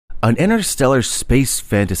an interstellar space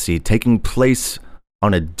fantasy taking place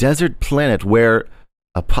on a desert planet where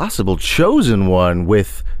a possible chosen one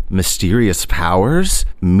with mysterious powers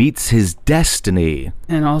meets his destiny.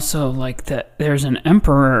 And also, like, that there's an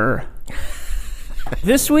emperor.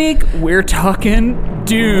 This week, we're talking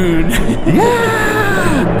Dune.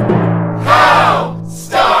 Yeah! How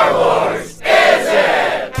Star Wars is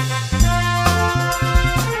it?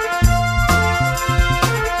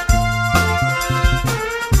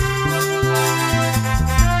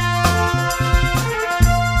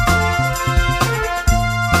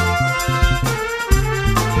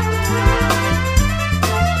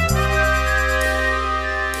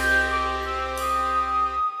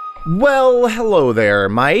 Well, hello there,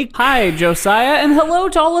 Mike. Hi, Josiah, and hello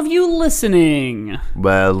to all of you listening.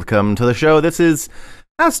 Welcome to the show. This is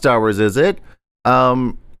How Star Wars Is It?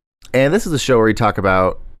 And this is a show where we talk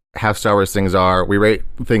about how Star Wars things are. We rate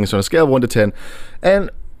things on a scale of 1 to 10. And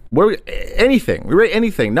we rate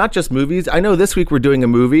anything, not just movies. I know this week we're doing a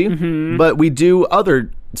movie, but we do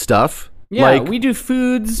other stuff. Yeah, like, we do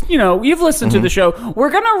foods. You know, you've listened to the show.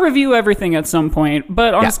 We're going to review everything at some point,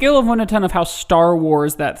 but on a scale of 1 to 10 of how Star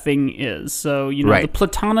Wars that thing is. So, you know, the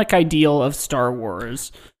platonic ideal of Star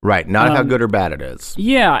Wars. Right, not how good or bad it is.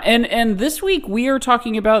 Yeah, and this week we are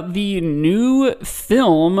talking about the new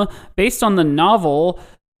film based on the novel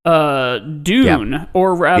Dune,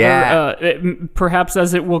 or rather, perhaps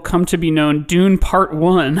as it will come to be known, Dune Part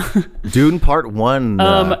 1. Dune Part 1.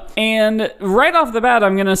 And right off the bat,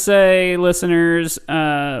 I'm going to say, listeners,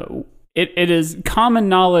 it is common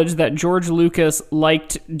knowledge that George Lucas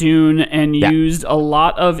liked Dune and used a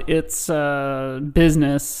lot of its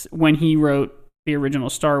business when he wrote the original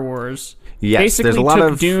Star Wars. Yes, basically there's a lot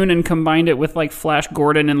took of Dune and combined it with like Flash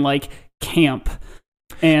Gordon and like camp.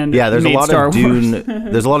 And there's a lot Star of Wars.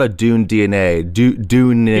 Dune. There's a lot of Dune DNA,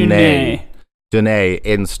 Dune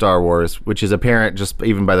in Star Wars, which is apparent just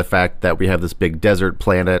even by the fact that we have this big desert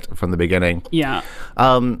planet from the beginning. Yeah.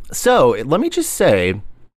 So let me just say,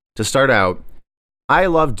 to start out, I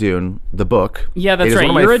love Dune, the book. Yeah, that's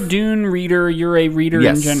right. You're a Dune reader. You're a reader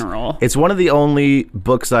in general. It's one of the only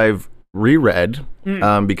books I've reread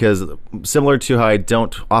because similar to how I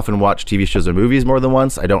don't often watch TV shows or movies more than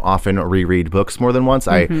once, I don't often reread books more than once.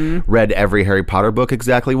 I read every Harry Potter book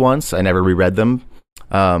exactly once. I never reread them,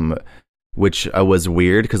 which was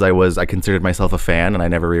weird because I considered myself a fan and I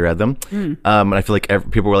never reread them. And I feel like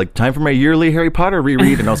people were like, time for my yearly Harry Potter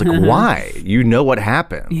reread, and I was like, why? You know what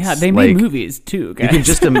happens. Yeah, they made movies too, guys.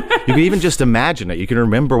 You can even just imagine it. You can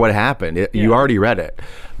remember what happened. You already read it.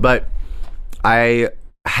 But I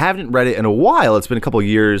haven't read it in a while. It's been a couple of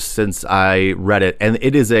years since I read it, and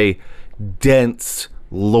it is a dense,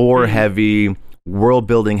 lore-heavy,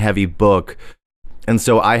 world-building heavy book. And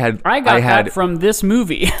so I got that from this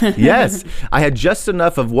movie. Yes, I had just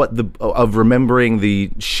enough of remembering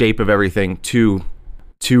the shape of everything to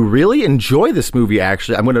really enjoy this movie.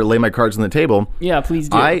 Actually, I'm going to lay my cards on the table. Yeah, please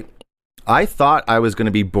do. I thought I was going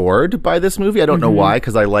to be bored by this movie. I don't know why,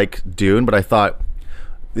 because I like Dune, but I thought.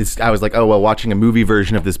 I was like, oh, well, watching a movie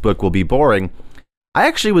version of this book will be boring. I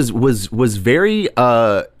actually was very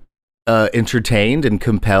entertained and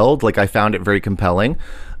compelled. Like, I found it very compelling.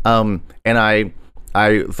 And I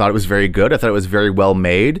thought it was very good. I thought it was very well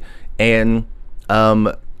made. And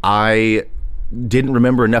I didn't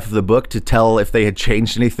remember enough of the book to tell if they had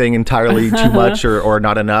changed anything entirely too much or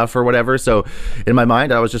not enough or whatever. So in my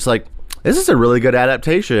mind, I was just like, this is a really good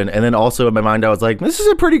adaptation. And then also in my mind, I was like, this is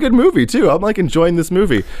a pretty good movie too. I'm like enjoying this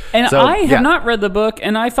movie. And so, I have not read the book,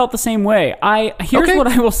 and I felt the same way. Here's what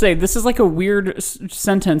I will say. This is like a weird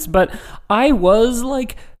sentence, but I was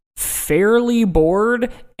like fairly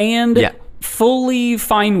bored and fully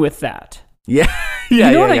fine with that. Yeah.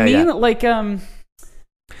 You know what I mean? Yeah. Like,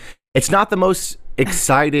 it's not the most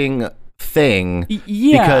exciting thing.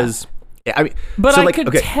 Yeah. Because, I mean, but so I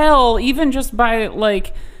could tell even just by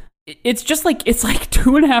like, it's just like, it's like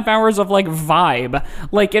 2.5 hours of like vibe.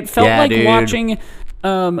 Like it felt like watching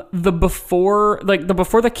the before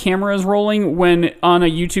the camera is rolling when on a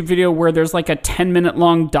YouTube video where there's like a 10-minute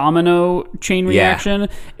long domino chain reaction.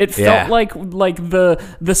 It felt like the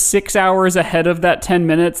 6 hours ahead of that 10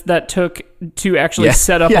 minutes that took to actually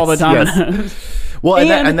set up all the dominoes. Well,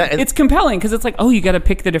 and it's compelling because it's like, oh, you got to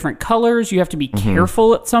pick the different colors. You have to be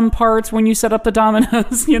careful at some parts when you set up the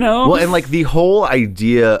dominoes, you know? Well, and like the whole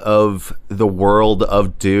idea of the world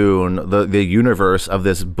of Dune, the universe of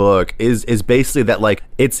this book is basically that like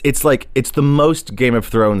it's the most Game of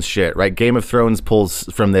Thrones shit, right? Game of Thrones pulls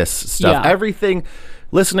from this stuff. Yeah. Everything,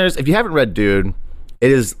 listeners, if you haven't read Dune,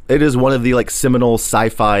 it is one of the like seminal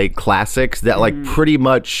sci-fi classics that like pretty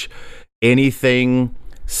much anything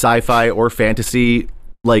sci-fi or fantasy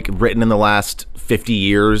like written in the last 50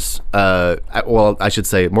 years. Well, I should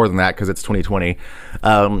say more than that because it's 2020.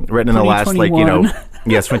 Written in the last, like, you know,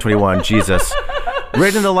 yes, 2021. Jesus.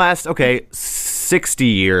 Written in the last 60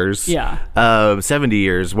 years. Yeah. 70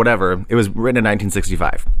 years, whatever. It was written in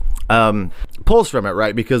 1965. Pulls from it,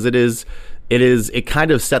 right? Because it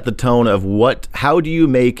kind of set the tone of how do you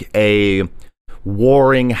make a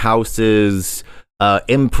warring houses,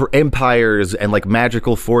 empires, and like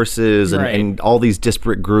magical forces, and all these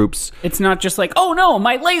disparate groups. It's not just like, oh no,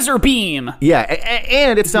 my laser beam. Yeah,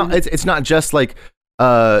 and it's not. It's not just like,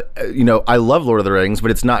 you know, I love Lord of the Rings,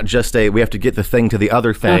 but it's not just we have to get the thing to the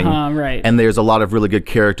other thing. Right. And there's a lot of really good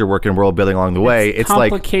character work and world building along the way. It's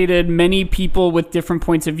complicated, many people with different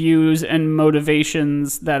points of views and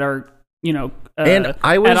motivations that are, you know, at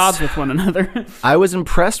odds with one another. I was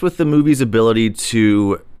impressed with the movie's ability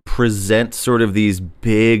to present sort of these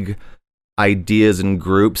big ideas and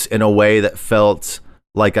groups in a way that felt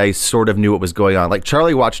like I sort of knew what was going on. Like,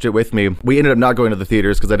 Charlie watched it with me. We ended up not going to the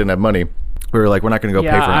theaters because I didn't have money. We were like, we're not going to go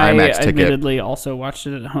pay for an IMAX ticket. I admittedly also watched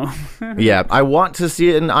it at home. Yeah, I want to see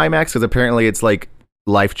it in IMAX because apparently it's like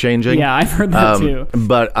life-changing. Yeah, I've heard that too.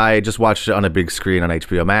 But I just watched it on a big screen on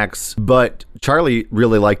HBO Max. But Charlie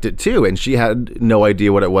really liked it too, and she had no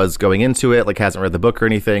idea what it was going into it, like hasn't read the book or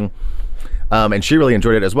anything. And she really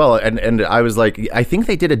enjoyed it as well. And I was like, I think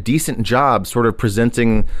they did a decent job sort of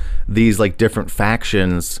presenting these like different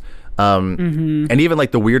factions. And even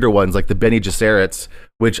like the weirder ones, like the Bene Gesserits,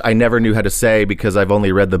 which I never knew how to say because I've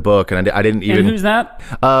only read the book, and I didn't even. And who's that?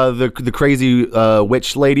 The crazy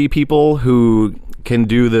witch lady people who can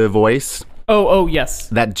do the voice. Oh, yes.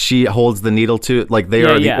 That she holds the needle to. Like they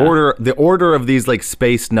are the order of these like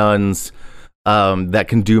space nuns that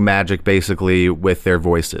can do magic basically with their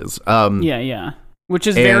voices. Yeah. Which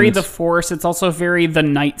is very the Force. It's also very the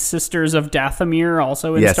Night Sisters of Dathomir,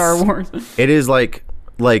 also in Star Wars. It is like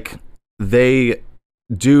they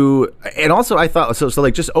do, and also I thought so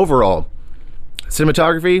like just overall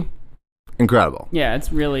cinematography, incredible. Yeah,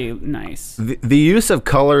 it's really nice. The use of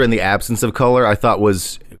color and the absence of color I thought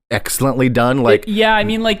was excellently done. Like I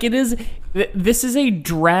mean, like it is. This is a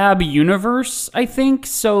drab universe, I think.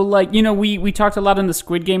 So, like, you know, we talked a lot in the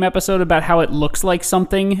Squid Game episode about how it looks like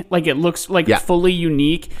something, like it looks like fully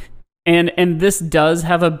unique, and this does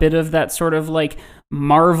have a bit of that sort of like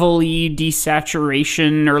Marvel-y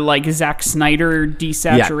desaturation or like Zack Snyder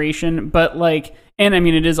desaturation, but like, and I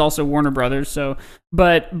mean, it is also Warner Brothers, so,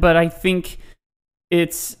 but I think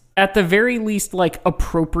it's at the very least like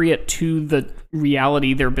appropriate to the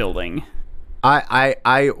reality they're building.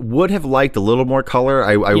 I would have liked a little more color.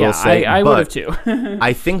 I will say, I would have too.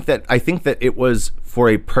 I think that it was for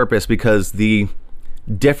a purpose because the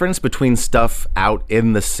difference between stuff out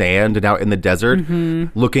in the sand and out in the desert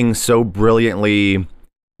looking so brilliantly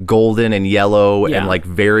golden and yellow and like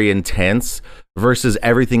very intense versus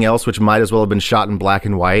everything else, which might as well have been shot in black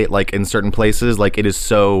and white, like in certain places, like it is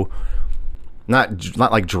so not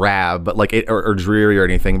like drab, but like it or dreary or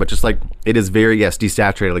anything, but just like it is very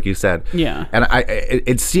desaturated, like you said. Yeah. And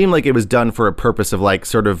it seemed like it was done for a purpose of like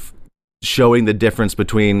sort of showing the difference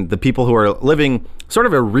between the people who are living sort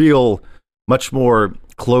of a real, much more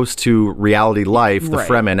close to reality life, the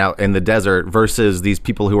Fremen out in the desert, versus these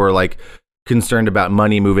people who are like concerned about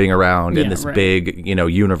money moving around in this big, you know,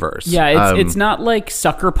 universe. Yeah, it's not like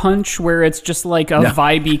Sucker Punch where it's just like a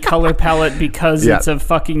vibey color palette because it's a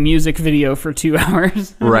fucking music video for 2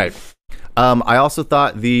 hours. Right. I also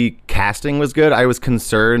thought the casting was good. I was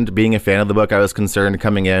concerned, being a fan of the book, I was concerned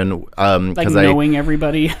coming in. Like knowing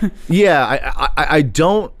everybody. I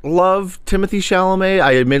don't love Timothée Chalamet.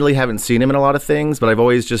 I admittedly haven't seen him in a lot of things, but I've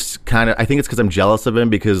always just kind of, I think it's because I'm jealous of him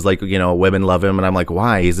because, like, you know, women love him, and I'm like,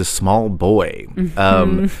 why? He's a small boy.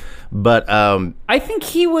 But I think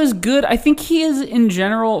he was good. I think he is in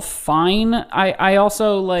general fine. I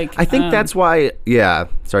also like. I think that's why. Yeah.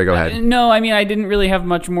 Sorry. Go ahead. No, I mean I didn't really have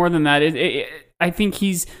much more than that. I think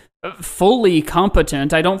he's fully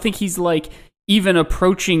competent. I don't think he's like even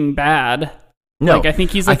approaching bad. No, like I think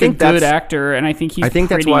he's like a good actor, and I think he's pretty.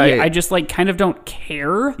 That's why I just like kind of don't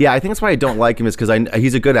care. Yeah, I think that's why I don't like him is because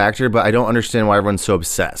he's a good actor, but I don't understand why everyone's so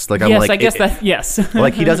obsessed. Like, I'm like, I guess that yes.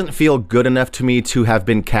 Like he doesn't feel good enough to me to have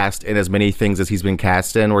been cast in as many things as he's been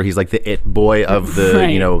cast in, where he's like the it boy of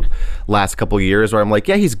the you know last couple years. Where I'm like,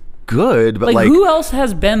 yeah, he's good, but like who else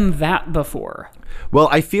has been that before? Well,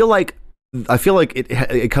 I feel like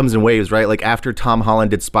it comes in waves, right? Like after Tom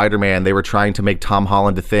Holland did Spider-Man, they were trying to make Tom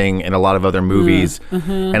Holland a thing in a lot of other movies,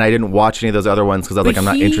 and I didn't watch any of those other ones because I was like, I'm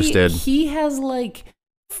not interested. He has like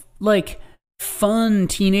fun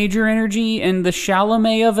teenager energy, and the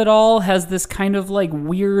Chalamet of it all has this kind of like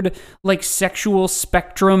weird like sexual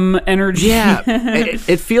spectrum energy. Yeah,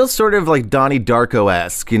 it feels sort of like Donnie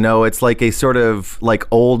Darko-esque, you know. It's like a sort of like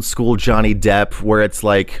old school Johnny Depp, where it's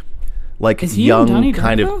like Is he young in Donnie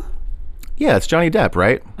kind Darko? of. Yeah, it's Johnny Depp,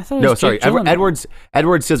 right? I thought it was Jake Gyllenhaal.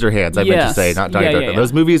 Edward Scissorhands. I meant to say, not Donnie Darko. Yeah.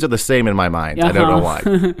 Those movies are the same in my mind. I don't know why.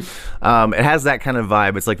 It has that kind of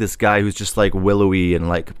vibe. It's like this guy who's just like willowy and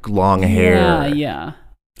like long hair. Yeah.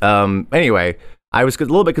 Anyway, I was a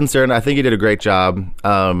little bit concerned. I think he did a great job.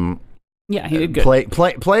 Yeah, he did good.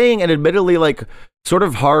 Playing an admittedly like sort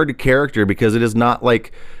of hard character, because it is not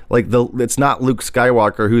it's not Luke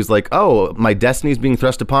Skywalker who's like, oh, my destiny's being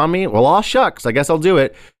thrust upon me. Well, shucks, I guess I'll do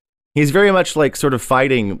it. He's very much like sort of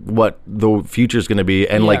fighting what the future is going to be,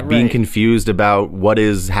 and like being confused about what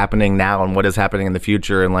is happening now and what is happening in the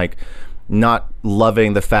future, and like not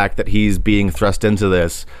loving the fact that he's being thrust into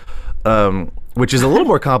this, which is a little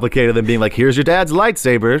more complicated than being like, here's your dad's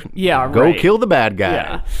lightsaber. Yeah, go kill the bad guy.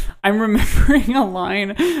 Yeah. I'm remembering a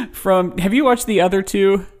line from, have you watched the other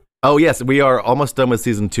two? Oh, yes. We are almost done with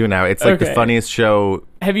season 2 now. It's like the funniest show.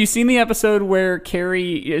 Have you seen the episode where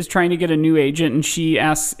Carrie is trying to get a new agent and she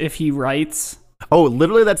asks if he writes? Oh,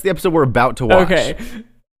 literally, that's the episode we're about to watch. Okay.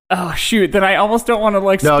 Oh, shoot. Then I almost don't want to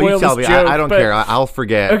like spoil you tell this me. joke. I don't care. I'll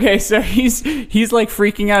forget. Okay, so he's like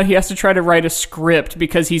freaking out. He has to try to write a script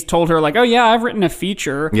because he's told her like, oh yeah, I've written a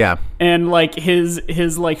feature. Yeah. And like his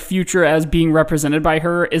like future as being represented by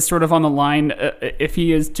her is sort of on the line if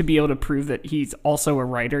he is to be able to prove that he's also a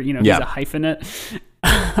writer. You know, he's a hyphenate.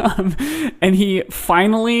 And he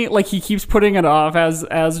finally, like, he keeps putting it off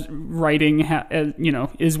as writing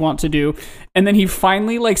is wont to do, and then he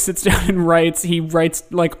finally like sits down and writes. He writes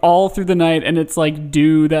like all through the night, and it's like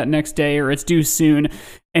due that next day, or it's due soon,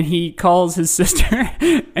 and he calls his sister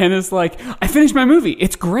and is like, I finished my movie,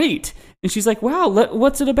 it's great. And she's like, wow,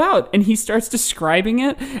 what's it about? And he starts describing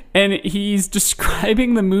it, and he's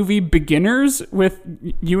describing the movie Beginners with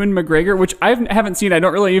Ewan McGregor, which I haven't seen. I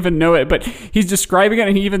don't really even know it, but he's describing it,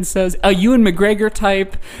 and he even says, a Ewan McGregor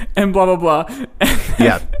type, and blah, blah, blah.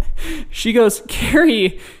 Yeah. She goes,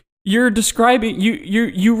 Carrie, you're describing,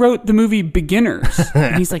 you wrote the movie Beginners.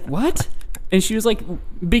 And he's like, what? And she was like,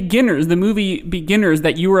 Beginners, the movie Beginners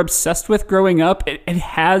that you were obsessed with growing up, it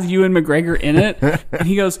has Ewan McGregor in it. And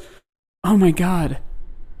he goes, oh my God,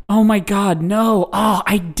 no. Oh,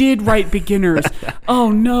 I did write Beginners.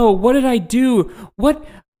 Oh no, what did I do? What?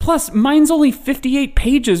 Plus, mine's only 58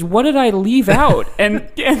 pages. What did I leave out? And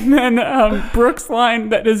then Brooke's line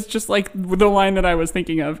that is just like the line that I was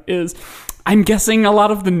thinking of is, I'm guessing a lot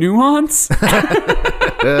of the nuance. And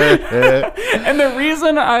the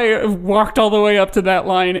reason I walked all the way up to that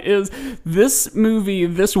line is this movie,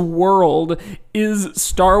 this world is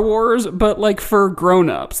Star Wars, but like for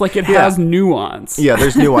grown-ups. Like it has nuance. Yeah,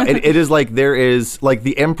 there's nuance. It is like there is like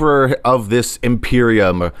the emperor of this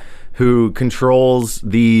imperium who controls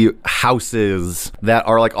the houses that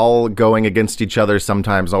are like all going against each other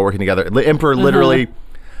sometimes, all working together. The emperor literally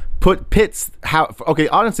pits how. Okay,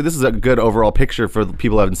 honestly, this is a good overall picture for the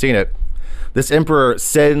people who haven't seen it. This emperor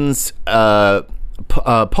sends Paul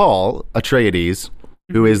Atreides,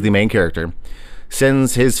 who is the main character,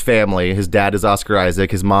 sends his family. His dad is Oscar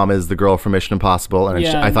Isaac. His mom is the girl from Mission Impossible, and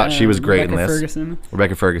I thought she was great in this.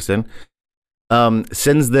 Rebecca Ferguson.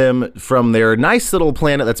 Sends them from their nice little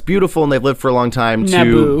planet that's beautiful and they've lived for a long time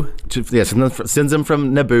Naboo. Sends them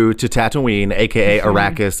from Naboo to Tatooine, aka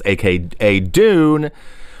Arrakis, aka Dune,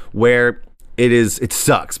 where it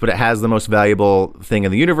sucks, but it has the most valuable thing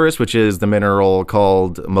in the universe, which is the mineral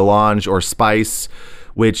called melange or spice,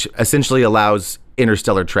 which essentially allows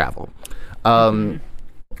interstellar travel. And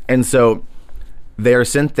so they're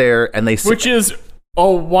sent there, and which is a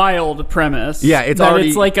wild premise. Yeah,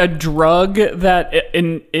 it's like a drug that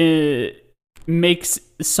makes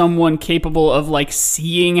someone capable of like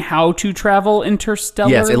seeing how to travel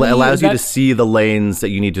interstellarly. Yes, it allows you to see the lanes that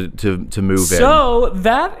you need to move in. So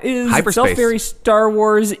that is itself very Star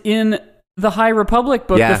Wars in the High Republic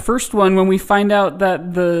book. The first one, when we find out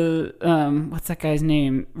that the what's that guy's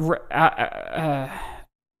name?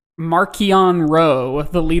 Marchion Ro,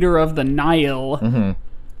 the leader of the Nile,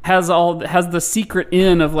 has the secret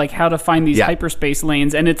in of like how to find these hyperspace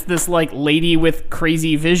lanes, and it's this like lady with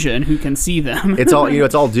crazy vision who can see them. It's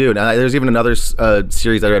all Dune. There's even another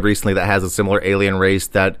series I read recently that has a similar alien race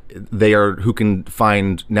that who can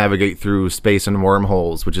navigate through space and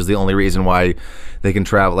wormholes, which is the only reason why they can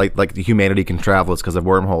travel. Like the humanity can travel is because of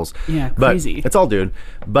wormholes. Yeah, crazy. But it's all Dune.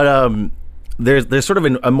 But there's sort of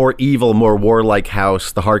a more evil, more warlike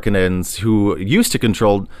house, the Harkonnens, who used to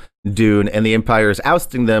control Dune, and the Empire is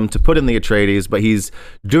ousting them to put in the Atreides, but he's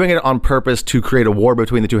doing it on purpose to create a war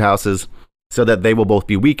between the two houses so that they will both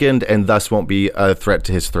be weakened and thus won't be a threat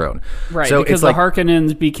to his throne. Right, so because the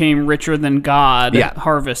Harkonnens became richer than God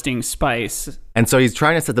harvesting spice. And so he's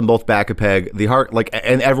trying to set them both back a peg.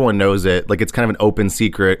 And everyone knows it. Like, it's kind of an open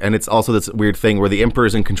secret. And it's also this weird thing where the Emperor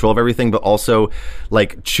is in control of everything, but also,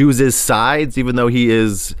 like, chooses sides, even though he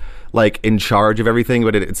is, like, in charge of everything.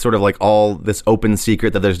 But it's sort of like all this open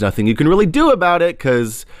secret that there's nothing you can really do about it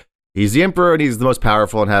because he's the Emperor and he's the most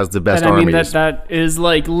powerful and has the best armies. I mean, that is,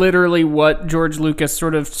 like, literally what George Lucas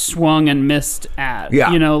sort of swung and missed at.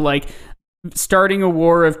 Yeah. You know, like, starting a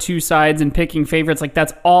war of two sides and picking favorites, like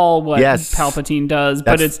that's all what Palpatine does,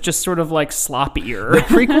 but it's just sort of like sloppier.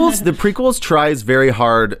 The prequels tries very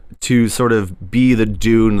hard to sort of be the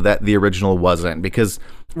Dune that the original wasn't, because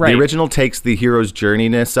the original takes the hero's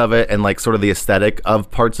journeyness of it and like sort of the aesthetic of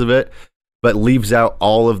parts of it, but leaves out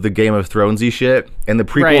all of the Game of Thronesy shit. And the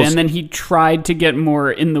prequels, right, and then he tried to get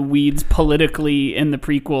more in the weeds politically in the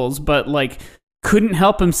prequels, but like couldn't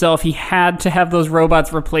help himself. He had to have those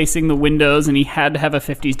robots replacing the windows, and he had to have a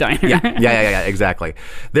 50s diner. Yeah, exactly.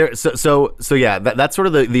 That's sort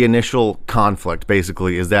of the initial conflict,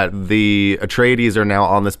 basically, is that the Atreides are now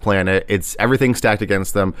on this planet. It's everything stacked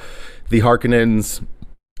against them. The Harkonnens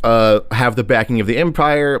have the backing of the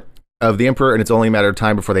Empire, of the Emperor, and it's only a matter of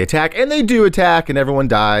time before they attack. And they do attack, and everyone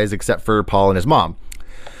dies except for Paul and his mom.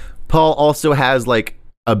 Paul also has, like,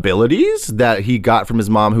 abilities that he got from his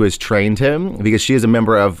mom, who has trained him, because she is a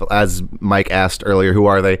member of, as Mike asked earlier, who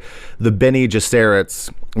are they? The Bene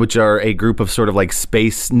Gesserits, which are a group of sort of like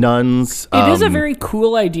space nuns. It is a very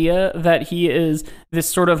cool idea that he is this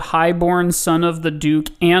sort of highborn son of the Duke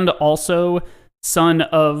and also son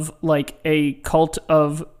of like a cult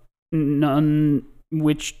of nun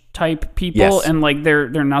witch type people, and like they're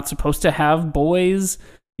not supposed to have boys.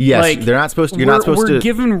 Yes, like, they're not supposed to. You're not supposed to. We're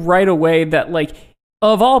given right away that like,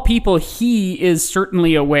 of all people, he is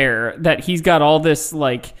certainly aware that he's got all this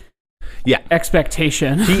like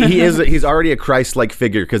expectation. He's already a Christ-like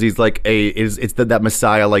figure, because he's like it's that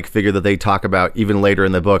Messiah-like figure that they talk about even later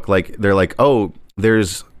in the book. Like they're like, oh,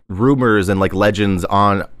 there's rumors and like legends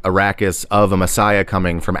on Arrakis of a Messiah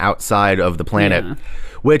coming from outside of the planet,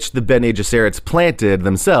 which the Bene Gesserits planted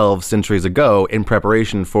themselves centuries ago in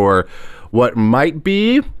preparation for what might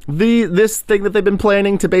be this thing that they've been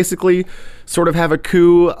planning to basically sort of have a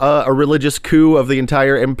coup, a religious coup of the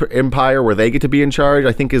entire empire where they get to be in charge,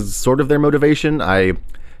 I think is sort of their motivation. I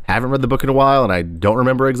haven't read the book in a while and I don't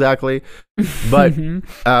remember exactly. But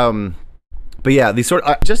but yeah, these sort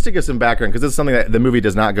of, just to give some background, because this is something that the movie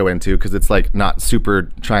does not go into, because it's like not super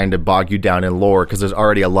trying to bog you down in lore, because there's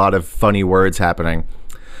already a lot of funny words happening.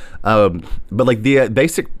 But like the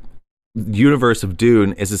basic universe of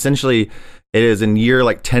Dune is essentially, it is in year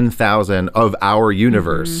like 10,000 of our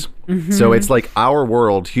universe. So it's like our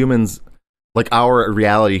world, humans, like our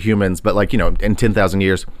reality humans, but like, you know, in 10,000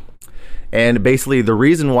 years. And basically the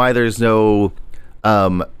reason why there's no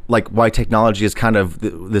like why technology is kind of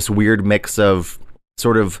this weird mix of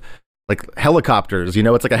sort of like helicopters, you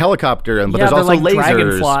know, it's like a helicopter, but there's also like lasers,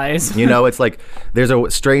 dragonflies. You know, it's like there's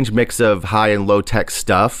a strange mix of high and low tech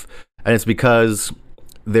stuff, and it's because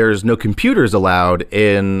there's no computers allowed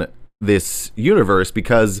in this universe,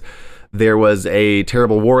 because there was a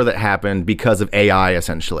terrible war that happened because of AI,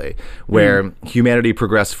 essentially, where humanity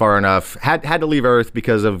progressed far enough, had to leave Earth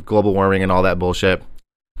because of global warming and all that bullshit.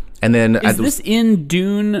 And then is this in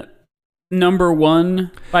Dune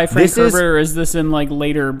 #1 by Frank Herbert, or is this in like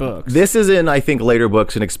later books? This is in, I think, later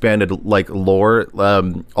books and expanded like lore.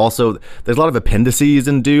 Also, there's a lot of appendices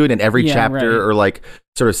in Dune, and every chapter or like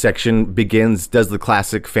sort of section does the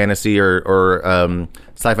classic fantasy or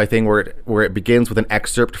sci-fi thing where it begins with an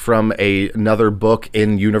excerpt from another book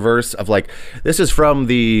in universe of like, this is from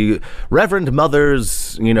the Reverend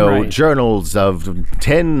Mother's, you know, journals of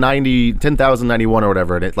 10,091 or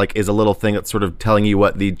whatever, and it like is a little thing that's sort of telling you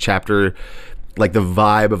what the chapter, like the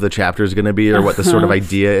vibe of the chapter is going to be, or what the sort of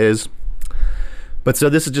idea is. But so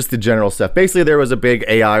this is just the general stuff. Basically, there was a big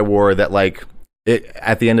AI war that like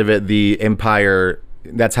at the end of it, the Empire.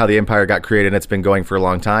 That's how the Empire got created, and it's been going for a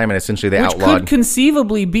long time, and essentially they outlawed... Which could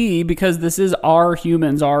conceivably be, because this is our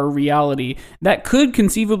humans, our reality, that could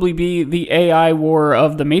conceivably be the AI war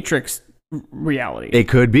of the Matrix reality. It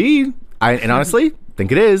could be. And honestly,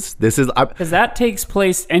 think it is. This is... Because that takes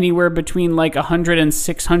place anywhere between like 100 and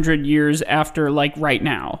 600 years after like right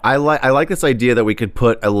now. I like this idea that we could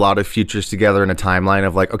put a lot of futures together in a timeline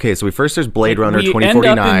of like, okay, so first there's Blade Runner 2049.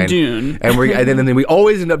 End up in Dune. And then we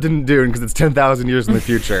always end up in Dune because it's 10,000 years in the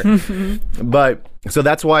future. But So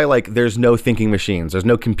that's why, like, there's no thinking machines. There's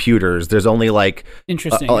no computers. There's only, like...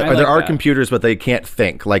 Interesting. There are computers, but they can't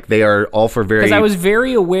think. Like, they are all for very... Because I was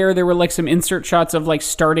very aware there were, like, some insert shots of, like,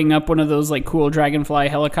 starting up one of those, like, cool Dragonfly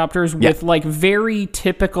helicopters with, like, very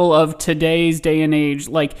typical of today's day and age,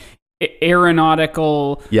 like...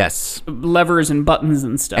 aeronautical levers and buttons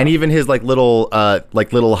and stuff, and even his little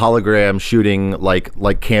hologram shooting like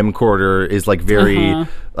camcorder is like very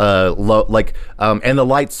low, and the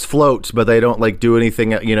lights float but they don't like do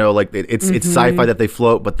anything, it's sci-fi that they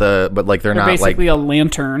float but they're not basically a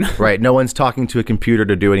lantern. Right, no one's talking to a computer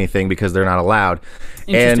to do anything because they're not allowed.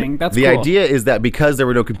 Interesting. And that's the cool. idea is that because there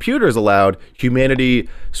were no computers allowed, humanity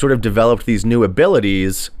sort of developed these new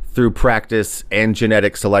abilities through practice and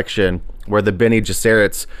genetic selection, where the Bene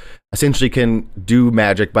Gesserits essentially can do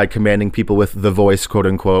magic by commanding people with the voice, quote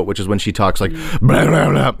unquote, which is when she talks like blah, blah,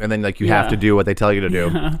 blah, and then like you have to do what they tell you to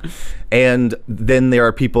do. And then there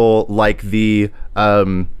are people like the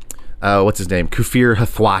what's his name, Kufir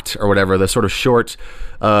Hathwat or whatever, the sort of short,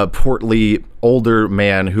 portly older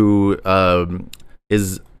man who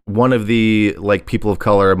is one of the like people of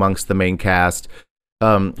color amongst the main cast.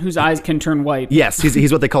 Whose eyes can turn white. Yes,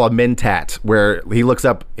 he's what they call a mentat, where he looks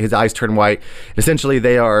up, his eyes turn white. Essentially,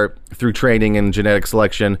 they are, through training and genetic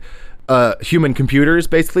selection, human computers,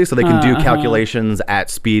 basically, so they can do calculations at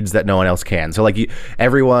speeds that no one else can. So, like,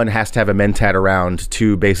 everyone has to have a mentat around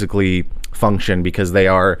to basically function because they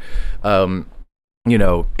are,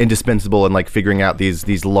 indispensable in, like, figuring out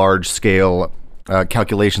these large-scale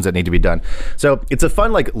calculations that need to be done. So it's a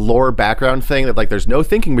fun like lore background thing that like there's no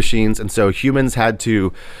thinking machines, and so humans had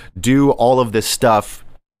to do all of this stuff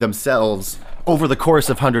themselves over the course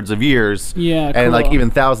of hundreds of years, and like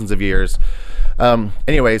even thousands of years.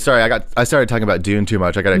 Anyway, sorry, I started talking about Dune too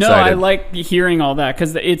much. I got excited. No, I like hearing all that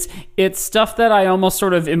because it's stuff that I almost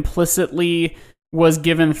sort of implicitly was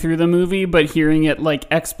given through the movie, but hearing it like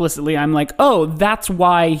explicitly, I'm like, oh, that's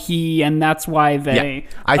why he and that's why they. Yeah.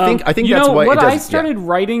 I think that's why what it does, I started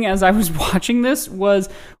writing as I was watching this was,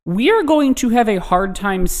 we are going to have a hard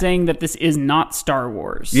time saying that this is not Star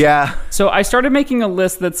Wars. Yeah. So I started making a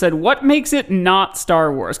list that said, what makes it not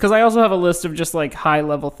Star Wars? Because I also have a list of just like high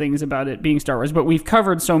level things about it being Star Wars, but we've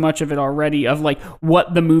covered so much of it already of like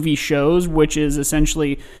what the movie shows, which is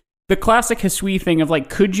essentially the classic Hisui thing of like,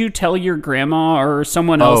 could you tell your grandma or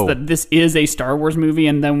someone else that this is a Star Wars movie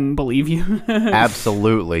and then believe you?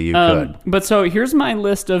 Absolutely, you could. But so here's my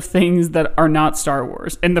list of things that are not Star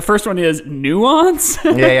Wars. And the first one is nuance.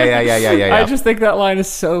 Yeah. I just think that line is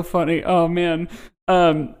so funny. Oh, man.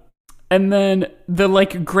 And then the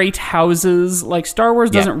like great houses, like Star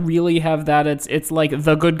Wars doesn't really have that. It's like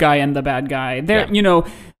the good guy and the bad guy. There,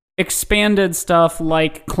 expanded stuff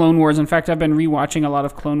like Clone Wars. In fact, I've been rewatching a lot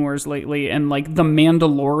of Clone Wars lately, and like the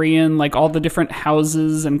Mandalorian, like all the different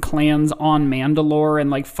houses and clans on Mandalore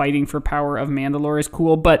and like fighting for power of Mandalore is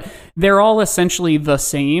cool, but they're all essentially the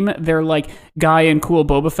same. They're like guy in cool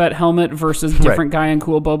Boba Fett helmet versus different guy in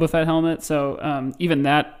cool Boba Fett helmet. So even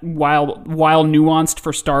that, while nuanced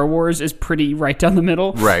for Star Wars, is pretty right down the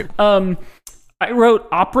middle. Right. I wrote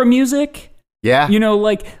opera music. Yeah.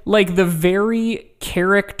 Like the very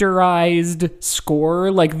characterized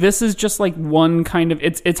score. Like this is just like one kind of,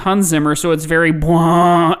 it's Hans Zimmer, so it's very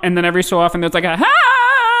blah, and then every so often there's like a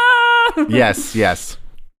ha. Yes.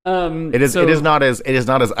 It is not as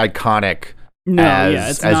iconic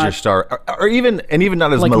as your Star, or even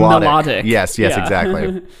not as like melodic. Yes,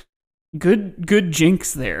 exactly. Good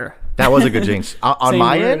jinx there. That was a good jinx. On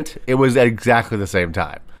my end, it was at exactly the same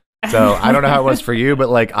time. So I don't know how it was for you,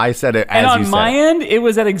 but like I said it as you said. And on my end, it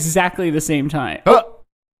was at exactly the same time. Oh,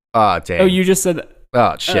 damn. Oh, you just said that.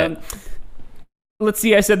 Oh, shit. Let's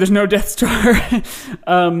see. I said there's no Death Star.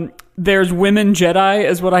 There's Women Jedi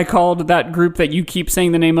is what I called that group that you keep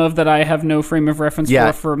saying the name of that I have no frame of reference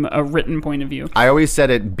for from a written point of view. I always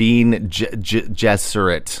said it Bene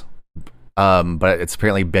Gesserit, but it's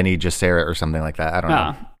apparently Bene Gesserit or something like that. I don't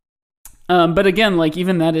know. But again, like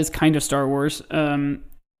even that is kind of Star Wars.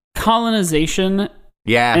 Colonization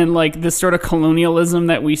and like this sort of colonialism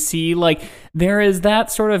that we see, like there is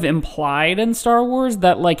that sort of implied in Star Wars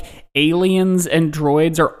that like aliens and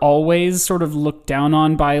droids are always sort of looked down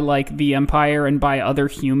on by like the Empire and by other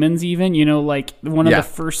humans even, like one of the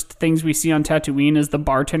first things we see on Tatooine is the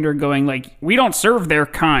bartender going like, we don't serve their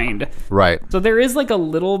kind. Right. So there is like a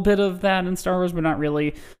little bit of that in Star Wars, but not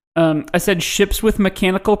really. I said ships with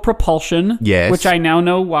mechanical propulsion, which I now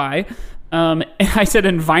know why. And I said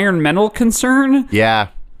environmental concern.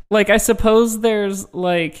 Yeah. Like, I suppose there's,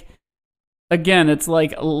 like, again, it's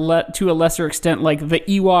like, to a lesser extent, like, the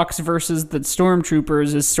Ewoks versus the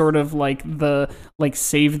Stormtroopers is sort of like the, like,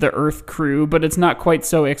 save the Earth crew, but it's not quite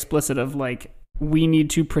so explicit of, like, we need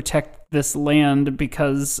to protect this land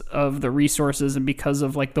because of the resources and because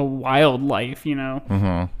of like the wildlife, you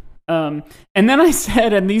know? And then I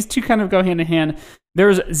said, and these two kind of go hand in hand,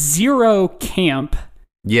 there's zero camp.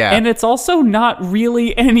 Yeah. And it's also not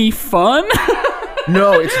really any fun.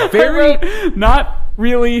 No, it's very... not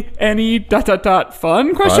really any ...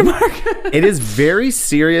 fun, question mark. It is very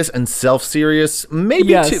serious and self-serious,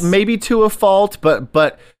 maybe to a fault,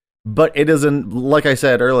 but it isn't, like I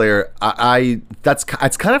said earlier, that's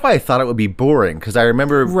kind of why I thought it would be boring, because I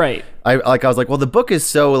remember I was like, well, the book is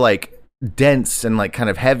so like dense and like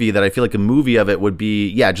kind of heavy that I feel like a movie of it would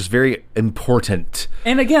be just very important.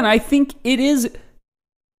 And again, I think it is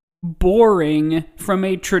boring from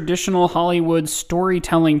a traditional Hollywood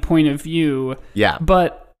storytelling point of view. Yeah.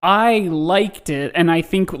 But I liked it, and I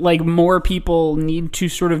think like more people need to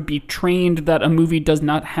sort of be trained that a movie does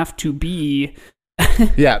not have to be.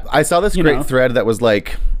 Yeah, I saw this great thread that was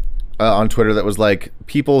like on Twitter that was like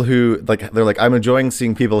people who like, they're like, I'm enjoying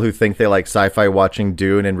seeing people who think they like sci-fi watching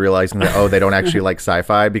Dune and realizing that they don't actually like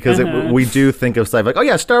sci-fi, because we do think of sci-fi like, oh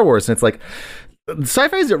yeah, Star Wars, and it's like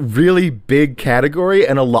sci-fi is a really big category,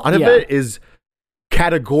 and a lot of it is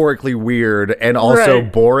categorically weird and also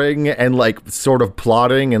boring and like sort of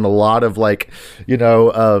plotting and a lot of like,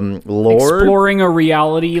 lore, exploring a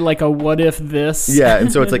reality, like a what if this. Yeah,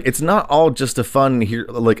 and so it's like it's not all just a fun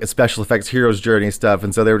like a special effects hero's journey stuff.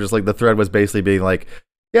 And so they were just like, the thread was basically being like,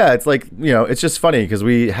 yeah, it's like, it's just funny because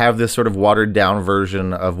we have this sort of watered down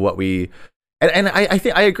version of what we. And I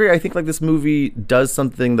think I agree. I think like this movie does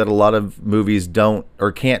something that a lot of movies don't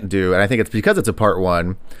or can't do, and I think it's because it's a part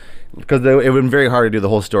one, because it would have been very hard to do the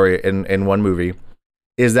whole story in one movie,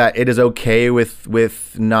 is that it is okay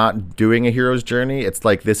with not doing a hero's journey. It's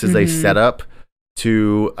like this is a setup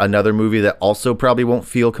to another movie that also probably won't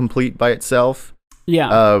feel complete by itself.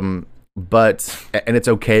 Yeah. But it's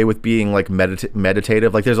okay with being like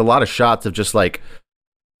meditative. Like there's a lot of shots of just like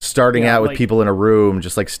starting out with people in a room,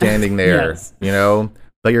 just like standing there,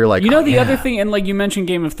 but you're like, the other thing, and like you mentioned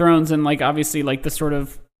Game of Thrones, and like obviously like the sort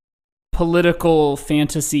of political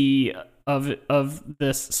fantasy of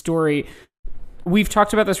this story. We've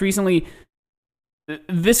talked about this recently.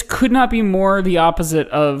 This could not be more the opposite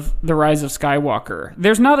of The Rise of Skywalker.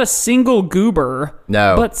 There's not a single goober,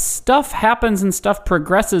 but stuff happens and stuff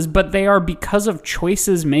progresses, but they are because of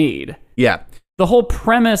choices made. Yeah. The whole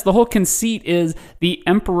premise, the whole conceit is the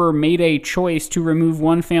Emperor made a choice to remove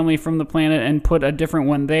one family from the planet and put a different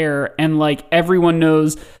one there, and like everyone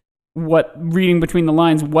knows reading between the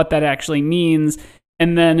lines, what that actually means.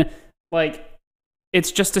 And then like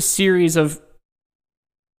it's just a series of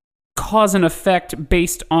cause and effect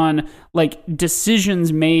based on like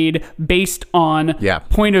decisions made based on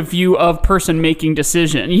point of view of person making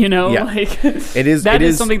decision, like it is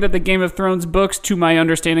something that the Game of Thrones books, to my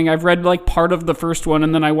understanding, I've read like part of the first one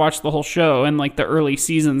and then I watched the whole show and like the early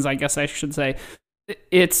seasons, I guess I should say.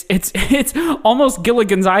 It's almost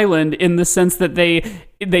Gilligan's Island in the sense that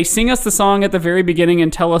they sing us the song at the very beginning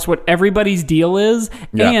and tell us what everybody's deal is,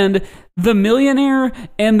 and the millionaire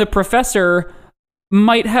and the professor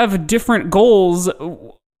might have different goals,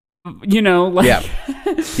 like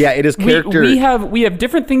it is character. We have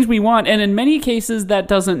different things we want, and in many cases that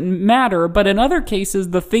doesn't matter, but in other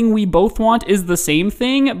cases the thing we both want is the same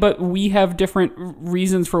thing, but we have different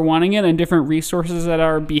reasons for wanting it and different resources at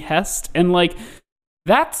our behest, and like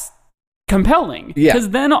that's compelling, because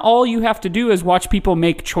then all you have to do is watch people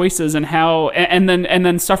make choices and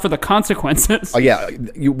then suffer the consequences.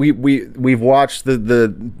 We've watched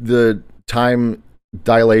the time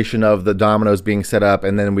dilation of the dominoes being set up,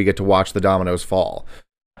 and then we get to watch the dominoes fall.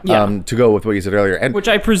 To go with what you said earlier, and which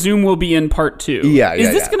I presume will be in part 2. Is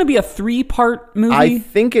this going to be a 3-part movie? I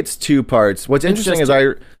think it's 2 parts. What's interesting is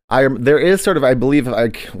there is sort of, I believe,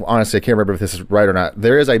 honestly I can't remember if this is right or not.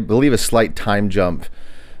 There is, I believe, a slight time jump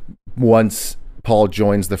once Paul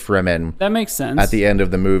joins the Fremen. That makes sense. At the end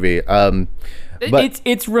of the movie. But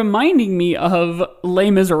it's reminding me of Les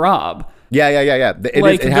Miserables. Yeah. It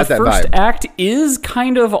has that vibe. The first act is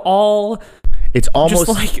kind of all... It's almost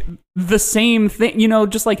just like the same thing,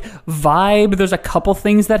 just like vibe. There's a couple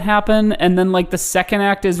things that happen, and then like the second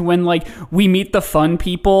act is when like we meet the fun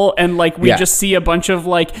people, and like we just see a bunch of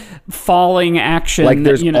like falling action. Like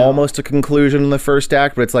there's almost a conclusion in the first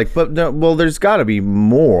act, but it's like, but no, well, there's got to be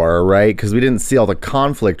more, right? Because we didn't see all the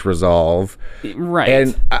conflict resolve, right?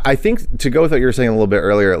 And I think, to go with what you were saying a little bit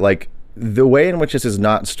earlier, like the way in which this is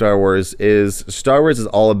not Star Wars is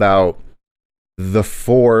all about the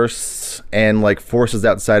Force and like forces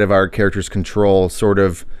outside of our character's control, sort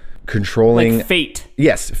of controlling like fate.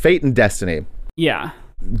 Yes, fate and destiny. Yeah.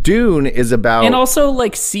 Dune is about... And also,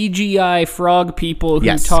 like, CGI frog people who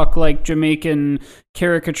Yes. talk like Jamaican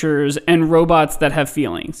caricatures and robots that have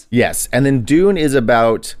feelings. Yes, and then Dune is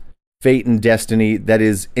about fate and destiny that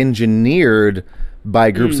is engineered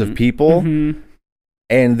by groups of people,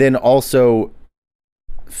 and then also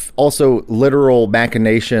literal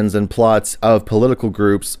machinations and plots of political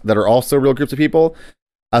groups that are also real groups of people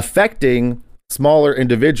affecting smaller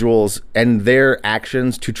individuals and their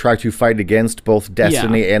actions to try to fight against both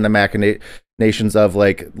destiny and the machinations of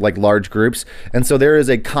like large groups. And so there is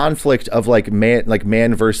a conflict of like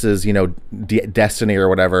man versus, you know, destiny or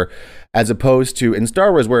whatever, as opposed to in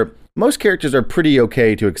Star Wars where most characters are pretty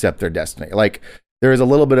okay to accept their destiny. Like there is a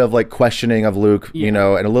little bit of like questioning of Luke, you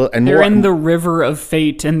know, and a little, and they're more in the river of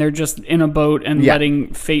fate and they're just in a boat and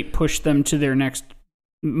letting fate push them to their next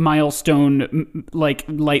milestone, like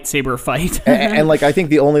lightsaber fight. and like I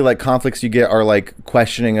think the only like conflicts you get are like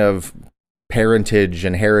questioning of parentage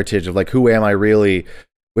and heritage of like who am I really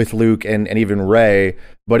with Luke and even Rey.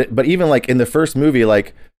 But even like in the first movie,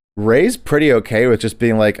 like Rey's pretty okay with just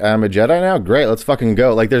being like, I'm a Jedi now, great, let's fucking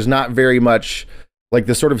go. Like there's not very much like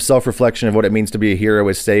the sort of self-reflection of what it means to be a hero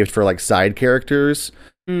is saved for like side characters.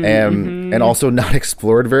 And also not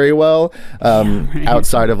explored very well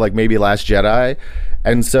outside of like maybe Last Jedi.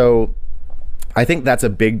 And so I think that's a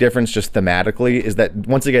big difference just thematically, is that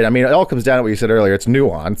once again, I mean, it all comes down to what you said earlier. It's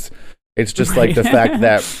nuance. It's just like the fact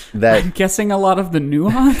that I'm guessing a lot of the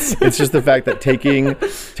nuance. It's just the fact that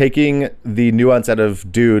taking the nuance out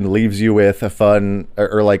of Dune leaves you with a fun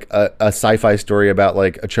or like a sci-fi story about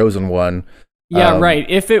like a chosen one. Yeah, right.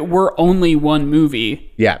 If it were only one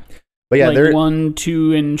movie. Yeah. But yeah, like 1,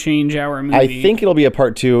 2 and change hour movie. I think it'll be a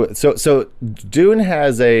part 2. So Dune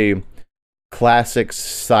has a classic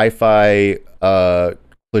sci-fi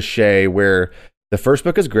cliche where the first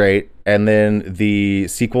book is great and then the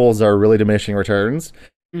sequels are really diminishing returns.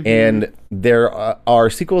 And there are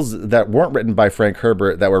sequels that weren't written by Frank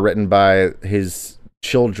Herbert that were written by his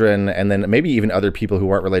children and then maybe even other people who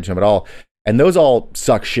weren't related to him at all. And those all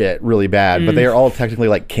suck shit really bad, but they are all technically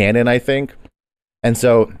like canon, I think. And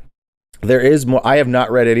so there is more. I have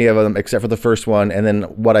not read any of them except for the first one, and then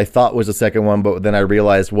what I thought was the second one, but then I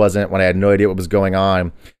realized wasn't when I had no idea what was going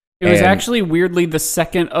on. It was actually weirdly the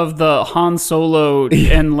second of the Han Solo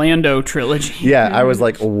and Lando trilogy. Yeah, I was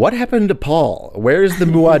like, what happened to Paul? Where's the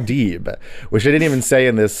Muad'Dib? Which I didn't even say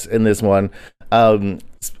in this one.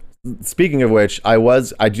 Speaking of which, I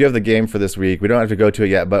do have the game for this week. We don't have to go to it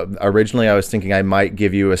yet, but originally I was thinking I might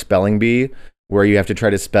give you a spelling bee where you have to try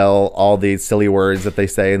to spell all these silly words that they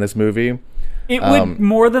say in this movie. It would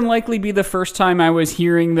more than likely be the first time I was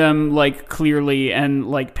hearing them like clearly and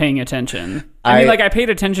like paying attention. I mean, like I paid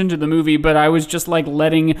attention to the movie, but I was just like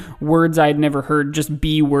letting words I'd never heard just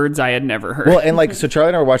be words I had never heard. Well, and like so Charlie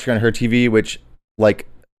and I were watching on her TV, which like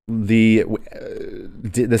the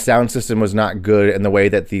sound system was not good in the way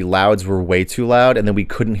that the louds were way too loud and then we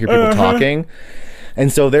couldn't hear people talking. And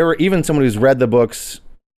so there were even someone who's read the books.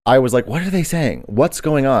 I was like, what are they saying? What's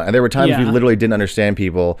going on? And there were times we literally didn't understand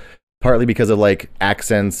people, partly because of like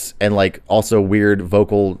accents and like also weird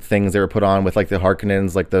vocal things they were put on with like the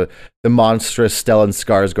Harkonnens, like the monstrous Stellan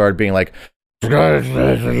Skarsgård being like, and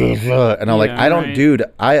I'm like, dude,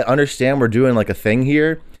 I understand we're doing like a thing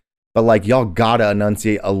here, but like y'all gotta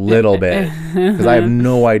enunciate a little bit because I have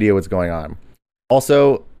no idea what's going on.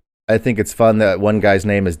 Also, I think it's fun that one guy's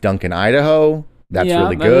name is Duncan Idaho. That's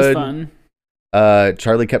really good. That is fun.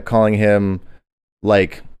 Charlie kept calling him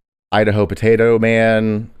like Idaho Potato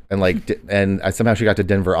Man, and like and somehow she got to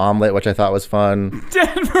Denver Omelet, which I thought was fun.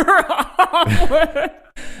 Denver Omelet.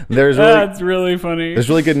 That's really funny. There's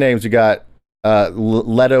really good names. You got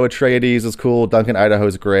Leto Atreides is cool. Duncan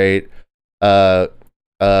Idaho's great.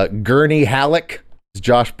 Gurney Halleck is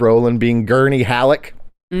Josh Brolin being Gurney Halleck.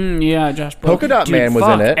 Yeah, Josh Brolin. Polka Dot Man was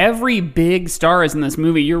in it. Every big star is in this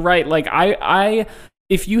movie. You're right. Like I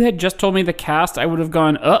if you had just told me the cast, I would have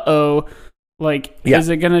gone, uh-oh. Like, is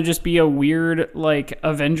it going to just be a weird, like,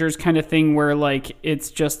 Avengers kind of thing where, like,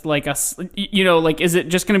 it's just, like, like, is it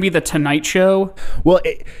just going to be the Tonight Show? Well,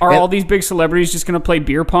 Are all these big celebrities just going to play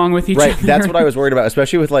beer pong with each other? Right, that's what I was worried about,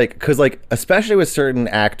 especially with, like, because, like, especially with certain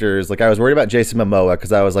actors. Like, I was worried about Jason Momoa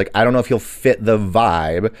because I was like, I don't know if he'll fit the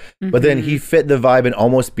vibe. But then he fit the vibe in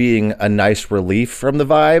almost being a nice relief from the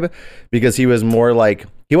vibe because he was more, like,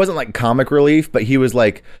 he wasn't, like, comic relief, but he was,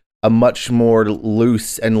 like, a much more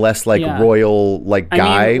loose and less like royal like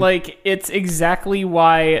guy. I mean, like it's exactly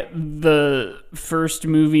why the first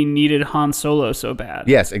movie needed Han Solo so bad.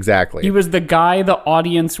 Yes, exactly. He was the guy the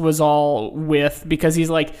audience was all with because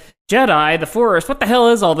he's like, Jedi, the Force, what the hell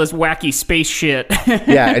is all this wacky space shit?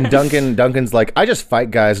 Yeah, and Duncan's like, I just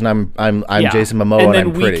fight guys, and I'm Jason Momoa, and I'm pretty.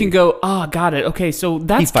 And then we can go, got it. Okay, so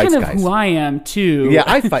that's kind of guys. Who I am too. Yeah,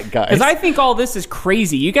 I fight guys. Because I think all this is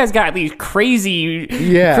crazy. You guys got these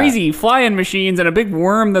crazy flying machines and a big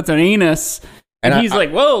worm that's an anus. And he's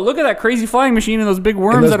like, whoa, look at that crazy flying machine and those big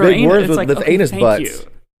worms that are anus. It's like, anus butts.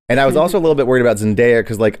 And I was also a little bit worried about Zendaya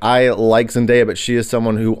because, like, I like Zendaya, but she is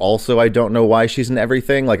someone who also I don't know why she's in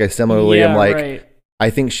everything. Like, I similarly am like, right. I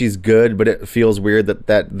think she's good, but it feels weird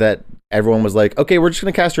that everyone was like, okay, we're just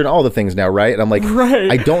going to cast her in all the things now, right? And I'm like,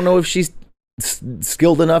 right. I don't know if she's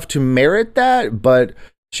skilled enough to merit that, but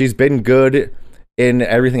she's been good in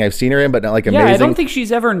everything I've seen her in, but not like amazing. Yeah, I don't think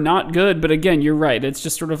she's ever not good, but again, you're right. It's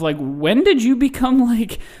just sort of like, when did you become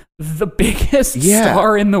like the biggest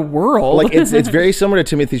star in the world? Like it's very similar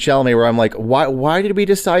to Timothée Chalamet, where I'm like, why did we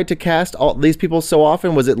decide to cast all these people so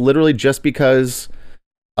often? Was it literally just because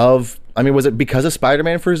of? I mean, was it because of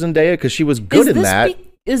Spider-Man for Zendaya? Because she was good in that.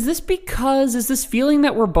 Is this feeling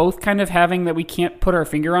that we're both kind of having that we can't put our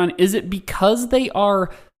finger on? Is it because they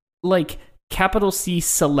are like capital C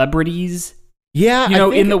celebrities? Yeah,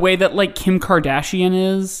 in the way that like Kim Kardashian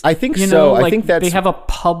is. I think so. I think that's they have a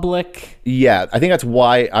public. Yeah, I think that's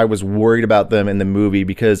why I was worried about them in the movie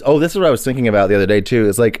because this is what I was thinking about the other day too.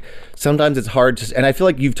 It's like sometimes it's hard to, and I feel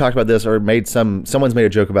like you've talked about this or someone's made a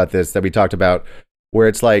joke about this that we talked about, where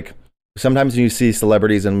it's like sometimes when you see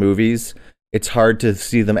celebrities in movies, it's hard to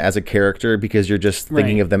see them as a character because you're just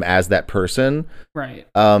thinking of them as that person, right?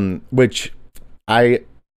 Which I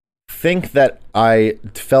think that I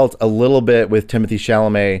felt a little bit with Timothée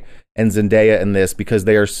Chalamet and Zendaya in this because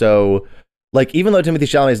they are so, like, even though Timothée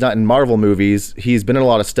Chalamet is not in Marvel movies, he's been in a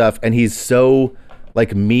lot of stuff and he's so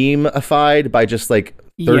like meme-ified by just like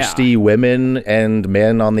thirsty women and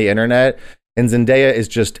men on the internet, and Zendaya is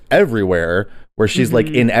just everywhere where she's like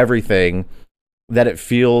in everything, that it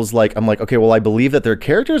feels like I'm like, okay, well, I believe that they're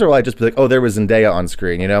characters, or will I just be like, oh, there was Zendaya on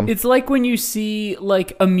screen, you know? It's like when you see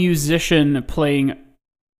like a musician playing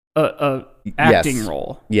a acting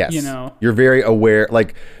role. Yes. You're very aware,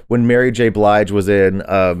 like when Mary J. Blige was in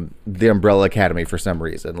The Umbrella Academy for some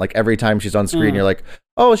reason. Like every time she's on screen, you're like,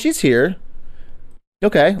 oh, she's here.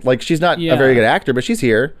 Okay. Like she's not a very good actor, but she's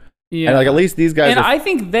here. Yeah. And like at least these guys I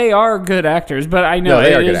think they are good actors, but I know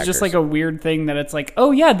it is just like a weird thing that it's like,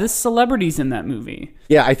 oh yeah, this celebrity's in that movie.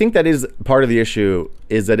 Yeah, I think that is part of the issue,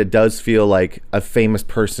 is that it does feel like a famous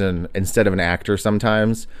person instead of an actor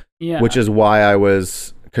sometimes. Yeah. Which is why I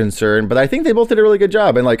was concerned, but I think they both did a really good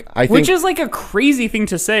job, and like I think, which is like a crazy thing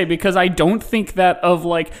to say because I don't think that of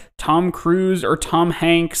like Tom Cruise or Tom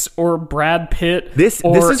Hanks or Brad Pitt. This is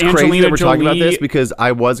Angelina crazy that we're Jolie. talking about this because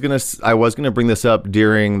I was gonna bring this up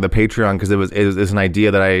during the Patreon because it was an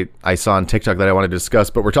idea that I saw on TikTok that I wanted to discuss,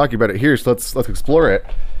 but we're talking about it here, so let's explore it.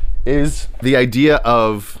 Is the idea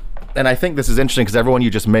of, and I think this is interesting because everyone you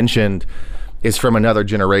just mentioned is from another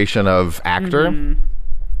generation of actor,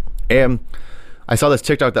 and I saw this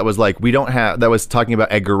TikTok that was like, that was talking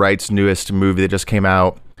about Edgar Wright's newest movie that just came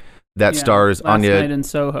out that stars Anya. Last Night in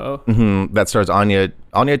Soho. That stars Anya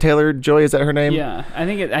Taylor-Joy, is that her name? Yeah, I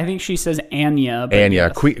think she says Anya.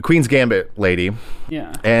 Anya, yes. Queen's Gambit lady.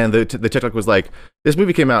 Yeah. And the TikTok was like, this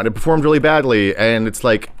movie came out and it performed really badly, and it's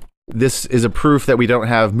like, this is a proof that we don't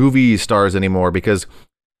have movie stars anymore because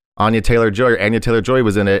Anya Taylor-Joy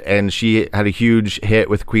was in it, and she had a huge hit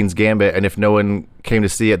with Queen's Gambit, and if no one came to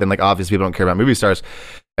see it, then like obviously people don't care about movie stars.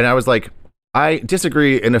 And I was like, I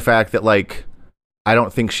disagree in the fact that like I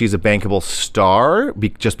don't think she's a bankable star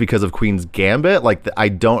just because of Queen's Gambit. Like I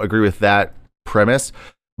don't agree with that premise,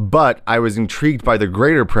 but I was intrigued by the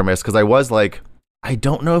greater premise because I was like, I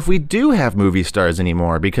don't know if we do have movie stars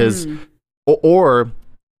anymore because or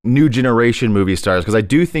new generation movie stars, because I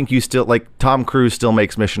do think you still, like, Tom Cruise still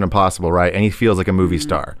makes Mission Impossible, right? And he feels like a movie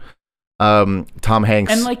star. Tom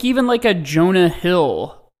Hanks, and like even like a Jonah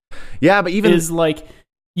Hill, but even is like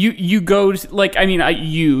you go to, like, I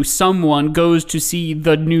mean, someone goes to see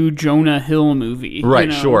the new Jonah Hill movie,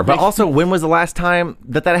 right? Sure, but also, when was the last time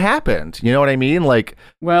that happened? You know what I mean? Like,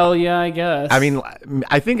 well, yeah, I guess. I mean,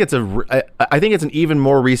 I think it's an even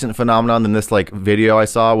more recent phenomenon than this like video I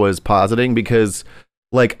saw was positing, because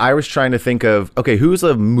like I was trying to think of, okay, who's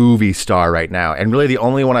a movie star right now? And really the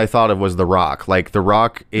only one I thought of was The Rock. Like The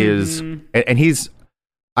Rock is, and he's,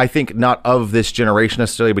 I think, not of this generation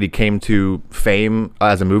necessarily, but he came to fame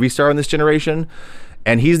as a movie star in this generation.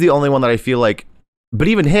 And he's the only one that I feel like, but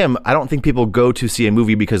even him, I don't think people go to see a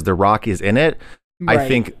movie because The Rock is in it. Right. I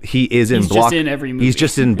think he is in just in every movie. He's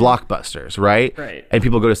just in blockbusters, right? Right. And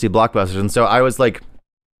people go to see blockbusters. And so I was like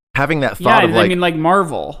having that thought of like, I mean, like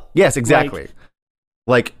Marvel. Yes, exactly. Like,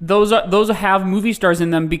 Like those have movie stars in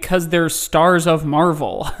them because they're stars of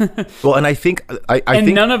Marvel. Well, and I think I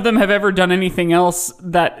think none of them have ever done anything else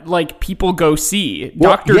that like people go see.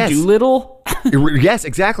 Well, Dr. Dolittle. Yes,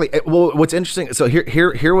 exactly. Well, what's interesting? So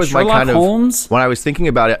here was Sherlock my kind of Holmes? when I was thinking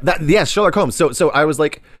about it. Yes, Sherlock Holmes. So I was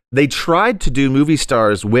like, they tried to do movie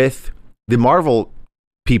stars with the Marvel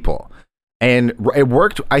people, and it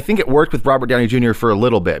worked. I think it worked with Robert Downey Jr. for a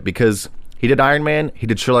little bit because he did Iron Man, he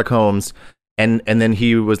did Sherlock Holmes. And then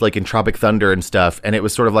he was like in Tropic Thunder and stuff, and it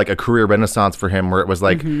was sort of like a career renaissance for him, where it was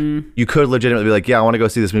like you could legitimately be like, yeah, I want to go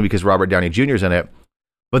see this movie because Robert Downey Jr.'s in it.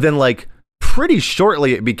 But then like pretty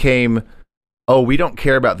shortly it became, oh, we don't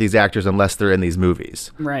care about these actors unless they're in these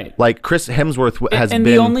movies. Right. Like Chris Hemsworth has and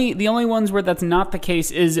been... the only ones where that's not the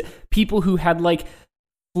case is people who had like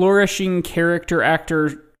flourishing character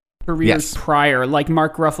actor careers prior, like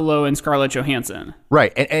Mark Ruffalo and Scarlett Johansson.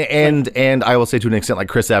 Right. And I will say to an extent like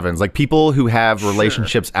Chris Evans, like people who have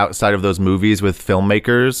relationships outside of those movies with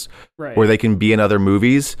filmmakers where they can be in other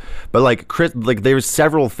movies. But like there's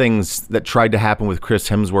several things that tried to happen with Chris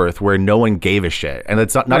Hemsworth where no one gave a shit. And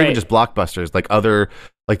it's not even just blockbusters, like other,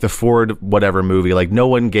 like the Ford whatever movie, like no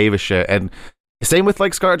one gave a shit. And same with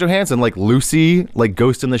like Scarlett Johansson, like Lucy, like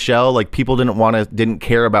Ghost in the Shell, like people didn't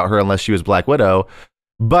care about her unless she was Black Widow.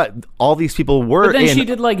 But all these people were But then she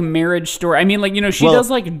did like Marriage Story. I mean, like, you know, she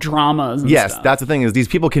does like dramas and yes, stuff. that's the thing is these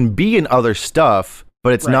people can be in other stuff,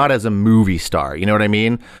 but it's not as a movie star. You know what I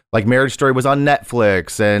mean? Like Marriage Story was on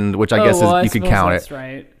Netflix, and which I guess you could count it.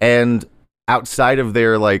 Right. And outside of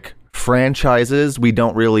their like franchises, we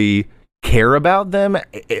don't really care about them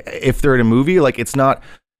if they're in a movie. Like it's not.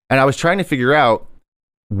 And I was trying to figure out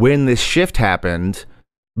when this shift happened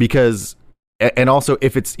because. And also,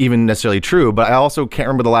 if it's even necessarily true, but I also can't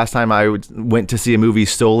remember the last time I went to see a movie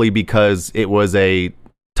solely because it was a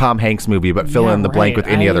Tom Hanks movie, but fill in the blank with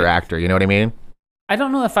any other actor. You know what I mean? I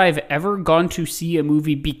don't know if I've ever gone to see a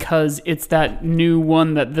movie because it's that new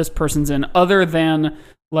one that this person's in, other than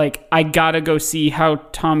like, I gotta go see how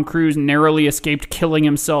Tom Cruise narrowly escaped killing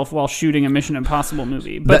himself while shooting a Mission Impossible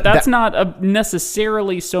movie. But that's not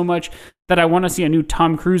necessarily so much that I want to see a new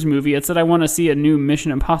Tom Cruise movie. It's that I want to see a new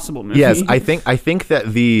Mission Impossible movie. Yes, I think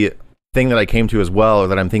that the thing that I came to as well, or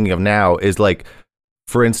that I'm thinking of now, is like,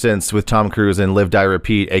 for instance, with Tom Cruise and Live, Die,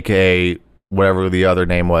 Repeat, aka whatever the other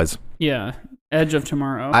name was. Yeah, Edge of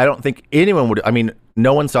Tomorrow. I don't think anyone would. I mean,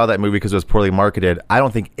 no one saw that movie because it was poorly marketed. I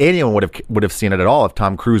don't think anyone would have seen it at all if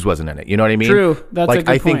Tom Cruise wasn't in it. You know what I mean? True. That's like, a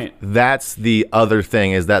good point. I think that's the other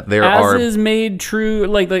thing is that As is made true,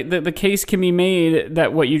 like the case can be made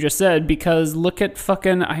that what you just said, because look at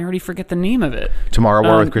fucking, I already forget the name of it. Tomorrow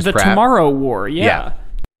War with Chris Pratt. The Tomorrow War, yeah.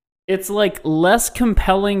 It's like less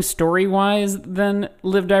compelling story-wise than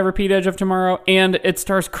Live, Die, Repeat, Edge of Tomorrow, and it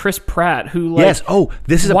stars Chris Pratt, who like...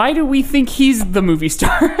 Yes, why do we think he's the movie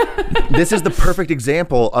star? This is the perfect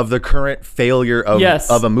example of the current failure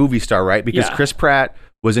of a movie star, right? Because Chris Pratt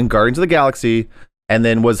was in Guardians of the Galaxy and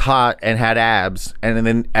then was hot and had abs, and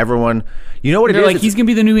then everyone... You know what They're like, he's going to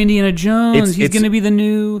be the new Indiana Jones, he's going to be the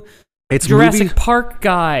new... Jurassic Park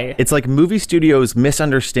guy. It's like movie studios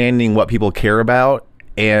misunderstanding what people care about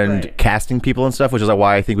and casting people and stuff, which is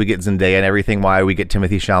why I think we get Zendaya and everything, why we get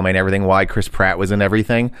Timothée Chalamet and everything, why Chris Pratt was in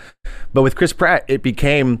everything. But with Chris Pratt, it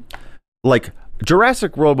became like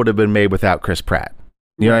Jurassic World would have been made without Chris Pratt.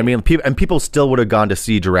 You know what I mean? People still would have gone to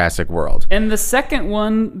see Jurassic World. And the second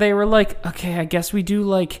one, they were like, okay, I guess we do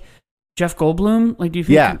like Jeff Goldblum. Like, do you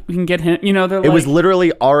think we can get him? You know, they're like, it was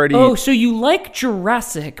literally already. Oh, so you like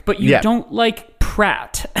Jurassic, but you don't like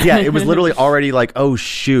Pratt. Yeah, it was literally already like, oh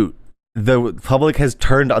shoot. The public has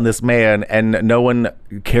turned on this man and no one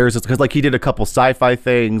cares because like he did a couple sci-fi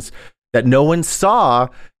things that no one saw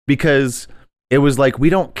because it was like, we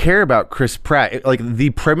don't care about Chris Pratt. Like the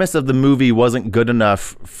premise of the movie wasn't good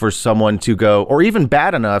enough for someone to go, or even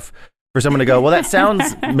bad enough for someone to go, well, that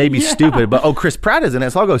sounds maybe stupid, but Chris Pratt is in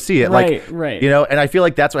it, so I'll go see it. Right. You know, and I feel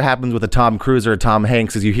like that's what happens with a Tom Cruise or a Tom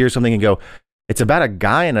Hanks is you hear something and go, it's about a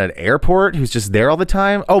guy in an airport who's just there all the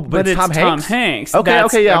time. Oh, but it's Tom Hanks.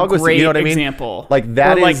 Okay, yeah, I'll go see. You know what I mean? Example. Like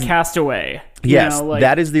that or is like Castaway. Yes,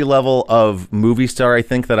 that is the level of movie star I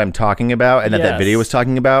think that I'm talking about, and that video was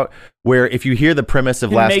talking about. Where if you hear the premise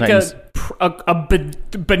of last night's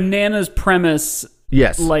bananas premise,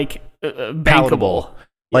 like bankable.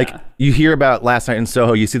 Like you hear about Last Night in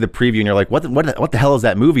Soho, you see the preview, and you're like, what the hell is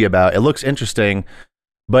that movie about? It looks interesting.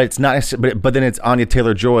 But it's not. But then it's Anya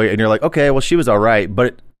Taylor-Joy, and you're like, okay, well, she was all right,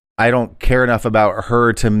 but I don't care enough about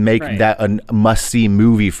her to make that a must-see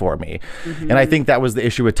movie for me. Mm-hmm. And I think that was the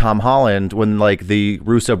issue with Tom Holland when like the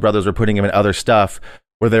Russo brothers were putting him in other stuff,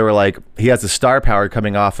 where they were like, he has the star power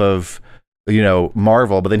coming off of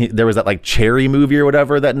Marvel, but then there was that like Cherry movie or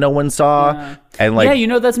whatever that no one saw. And like,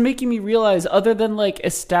 that's making me realize, other than like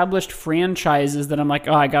established franchises that I'm like,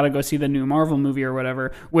 oh, I gotta go see the new Marvel movie or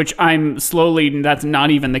whatever, which that's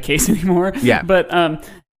not even the case anymore. Yeah. But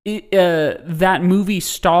that movie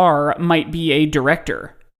star might be a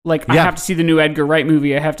director. Like, I have to see the new Edgar Wright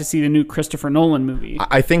movie. I have to see the new Christopher Nolan movie.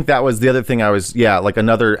 I think that was the other thing like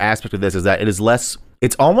another aspect of this is that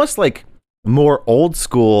it's almost like more old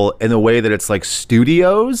school in the way that it's like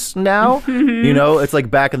studios now. It's like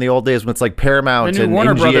back in the old days when it's like Paramount the new and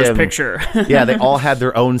Warner MGM. Brothers picture. Yeah, they all had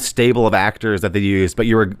their own stable of actors that they used, but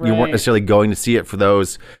you weren't necessarily going to see it for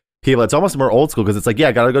those people. It's almost more old school because it's like,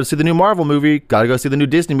 gotta go see the new Marvel movie, gotta go see the new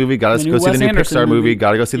Disney movie, gotta go see the new Pixar movie,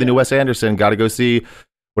 gotta go see the new Wes Anderson, gotta go see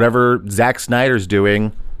whatever Zack Snyder's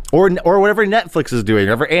doing, or whatever Netflix is doing,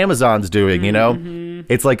 whatever Amazon's doing.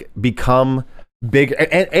 It's like become big.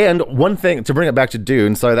 And one thing to bring it back to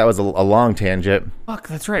Dune. Sorry, that was a long tangent. Fuck,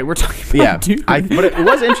 that's right. We're talking about Dune. But it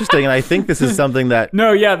was interesting, and I think this is something that.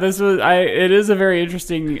 No, yeah, it is a very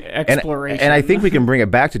interesting exploration, and I think we can bring it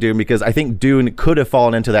back to Dune because I think Dune could have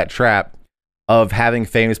fallen into that trap of having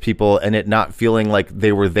famous people and it not feeling like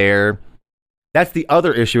they were there. That's the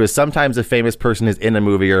other issue, is sometimes a famous person is in a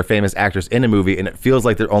movie or a famous actress in a movie and it feels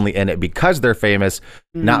like they're only in it because they're famous,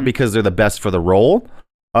 not because they're the best for the role.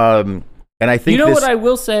 And I think what I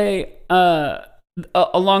will say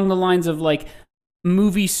along the lines of like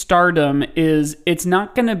movie stardom is, it's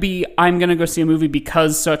not going to be, I'm going to go see a movie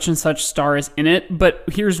because such and such star is in it, but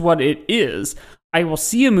here's what it is. I will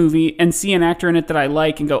see a movie and see an actor in it that I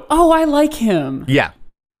like and go, oh, I like him. Yeah.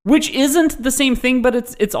 Which isn't the same thing, but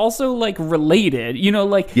it's also like related,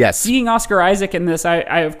 yes. Seeing Oscar Isaac in this,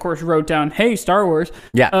 I of course wrote down, hey, Star Wars.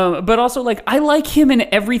 Yeah. But also like, I like him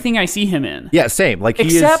in everything I see him in. Yeah, same. Like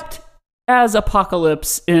except as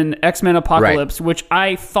Apocalypse in X-Men Apocalypse, which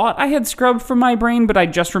I thought I had scrubbed from my brain, but I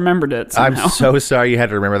just remembered it somehow. I'm so sorry you had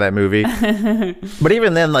to remember that movie. But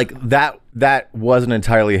even then, like that wasn't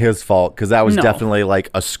entirely his fault, because that was definitely like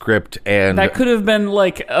a script, and that could have been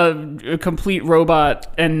like a complete robot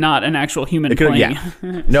and not an actual human playing. Yeah.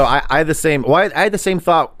 No, I had the same. Well, I had the same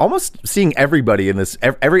thought. Almost seeing everybody in this,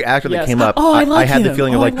 every actor that came up. Oh, I had the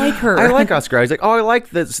feeling of like, I like her. I like Oscar Isaac. Oh, I like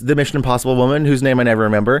the Mission Impossible woman whose name I never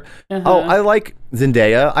remember. Oh, I like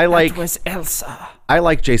Zendaya. That was Elsa. I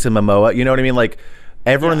like Jason Momoa. You know what I mean? Like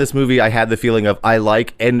everyone in this movie, I had the feeling of I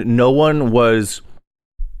like, and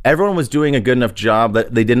everyone was doing a good enough job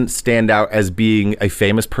that they didn't stand out as being a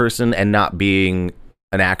famous person and not being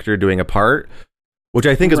an actor doing a part, which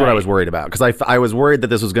I think is what I was worried about. Because I was worried that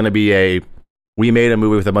this was going to be we made a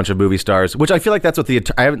movie with a bunch of movie stars, which I feel like that's what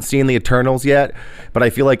I haven't seen the Eternals yet, but I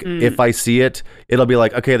feel like if I see it, it'll be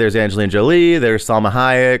like, okay, there's Angelina Jolie, there's Salma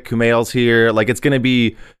Hayek, Kumail's here. Like, it's going to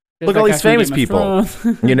be, look at all these famous people.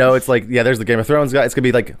 It's like, there's the Game of Thrones guy. It's going to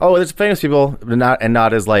be like, oh, there's famous people, not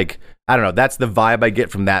as like, I don't know. That's the vibe I get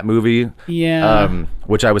from that movie. Yeah.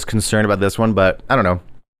 Which I was concerned about this one, but I don't know.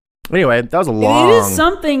 Anyway, that was a long. It is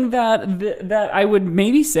something that I would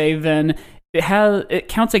maybe say then it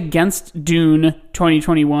counts against Dune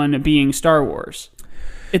 2021 being Star Wars.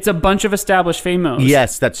 It's a bunch of established famos.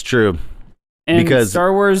 Yes, that's true. And because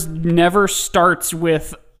Star Wars never starts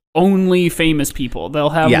with only famous people. They'll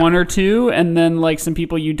have one or two, and then like some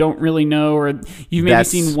people you don't really know or you've maybe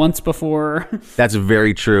seen once before. That's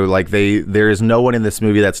very true. Like there is no one in this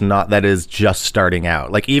movie that is just starting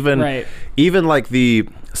out. Like even like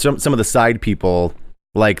some of the side people,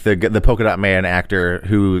 like the Polka Dot Man actor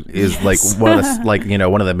who is like one of the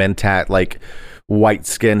one of the Mentat like white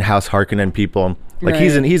skinned House Harkonnen people. Like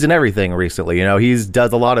he's in everything recently. He's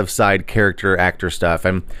does a lot of side character actor stuff,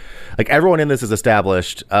 and like everyone in this is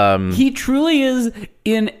established. He truly is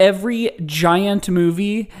in every giant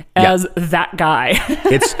movie as that guy.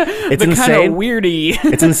 It's insane. Kind of weirdy.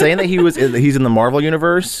 It's insane that he's in the Marvel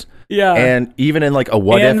universe. Yeah, and even in like a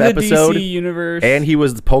What If episode, DC universe, and he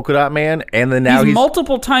was the Polka Dot Man, and then now he's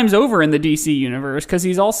multiple times over in the DC universe because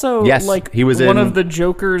he's also he was one of the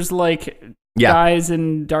Joker's guys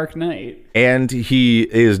in Dark Knight, and he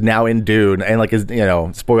is now in Dune, and like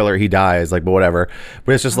spoiler, he dies, but whatever.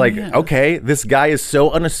 But it's just okay, this guy is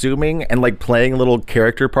so unassuming and like playing little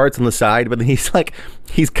character parts on the side, but then he's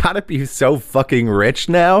got to be so fucking rich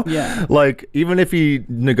now. Yeah, like even if he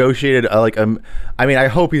negotiated I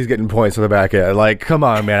hope he's getting points on the back end. Like, come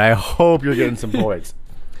on, man, I hope you're getting some points.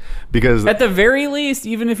 Because at the very least,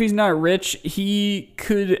 even if he's not rich, he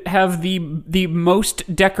could have the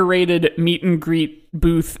most decorated meet and greet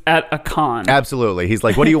booth at a con. Absolutely. He's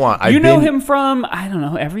like, what do you want? You know him from, I don't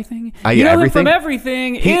know, everything? You know him from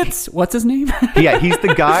everything. What's his name? Yeah, he's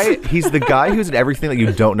the guy who's in everything that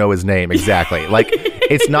you don't know his name exactly. Like,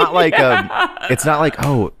 It's not like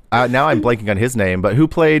now I'm blanking on his name, but who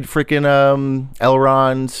played freaking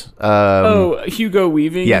Elrond? Hugo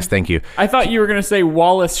Weaving. Yes, thank you. I thought you were gonna say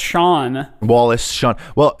Wallace Shawn. Wallace Shawn.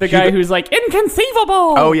 Well, the guy who's like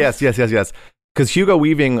inconceivable. Oh yes. Because Hugo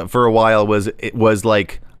Weaving for a while was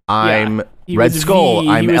like, I'm Red Skull,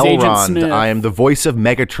 I'm Elrond, I am the voice of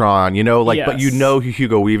Megatron, but you know who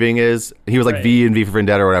Hugo Weaving is. He was like V in V for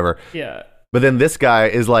Vendetta or whatever. Yeah. But then this guy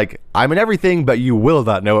is like, I'm in everything, but you will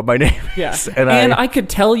not know what my name is. And I could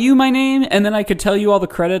tell you my name, and then I could tell you all the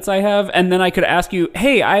credits I have, and then I could ask you,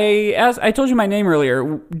 hey, I told you my name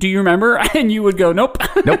earlier. Do you remember? And you would go, nope.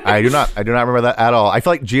 Nope, I do not. I do not remember that at all. I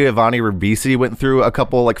feel like Giovanni Ribisi went through a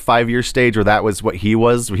couple 5-year stage where that was what he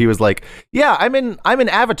was. He was like, yeah, I'm in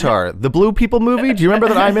Avatar, the Blue People movie. Do you remember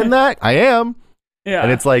that I'm in that? I am. Yeah.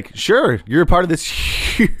 And it's like, sure, you're a part of this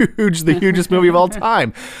the hugest movie of all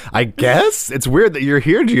time. I guess it's weird that you're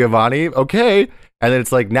here, Giovanni. Okay. And then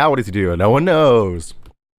it's like, now what does he do? No one knows.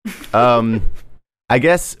 I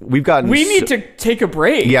guess we've gotten. We need to take a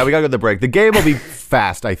break. Yeah, we gotta go to the break. The game will be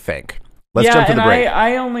fast, I think. Let's jump to the break.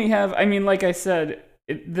 I only have. I mean, like I said,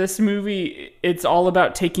 this movie, it's all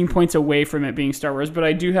about taking points away from it being Star Wars, but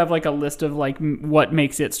I do have a list of what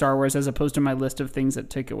makes it Star Wars as opposed to my list of things that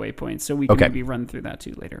take away points, so we can maybe run through that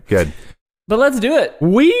too later. Good. But let's do it.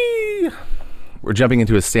 We're jumping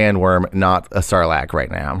into a sandworm, not a sarlacc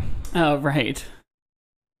right now. Oh, right.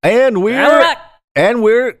 And we're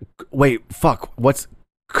wait, fuck. What's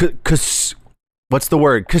the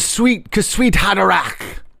word? Kasweet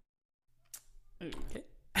Haderach.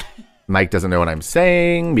 Mike doesn't know what I'm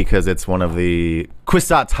saying because it's one of the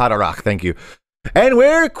Kwisatz Haderach. Thank you. And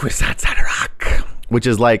we're Kwisatz Haderach, which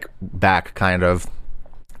is back kind of,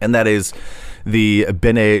 and that is the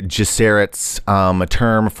Bene Gesserit's a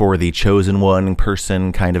term for the chosen one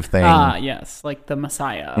person kind of thing. Yes, like the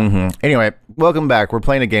Messiah. Mm-hmm. Anyway, welcome back. We're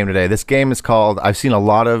playing a game today. This game is called. I've seen a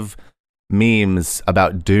lot of memes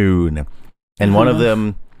about Dune, and one of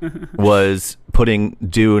them was putting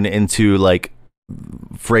Dune into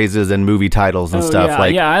phrases and movie titles and stuff.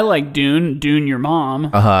 I like Dune. Dune your mom.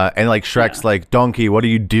 And Shrek's donkey, what are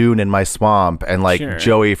you doing in my swamp? And sure.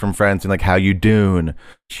 Joey from Friends and how you Dune.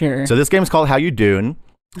 Sure. So this game's called How You Dune,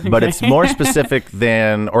 but it's more specific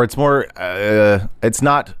than, or it's more, it's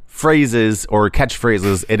not phrases or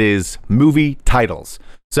catchphrases. It is movie titles.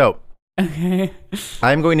 So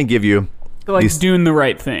I'm going to give you doing the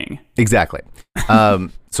right thing. Exactly.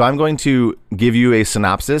 So I'm going to give you a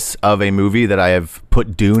synopsis of a movie that I have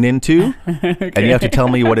put Dune into, and you have to tell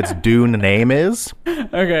me what its Dune name is.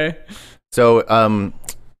 Okay. So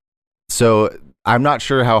I'm not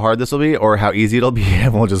sure how hard this will be or how easy it'll be,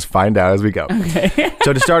 and we'll just find out as we go. Okay.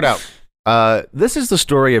 So to start out, this is the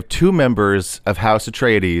story of two members of House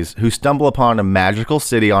Atreides who stumble upon a magical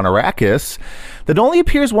city on Arrakis that only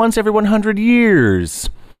appears once every 100 years.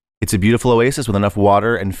 It's a beautiful oasis with enough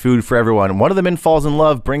water and food for everyone. One of the men falls in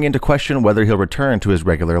love, bringing into question whether he'll return to his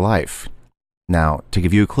regular life. Now, to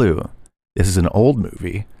give you a clue, this is an old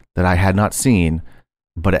movie that I had not seen,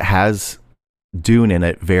 but it has Dune in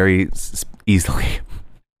it very easily.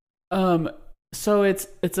 So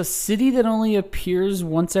it's a city that only appears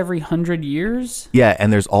once every 100 years? Yeah,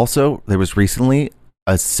 and there was recently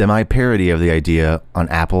a semi-parody of the idea on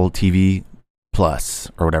Apple TV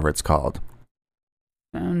Plus, or whatever it's called.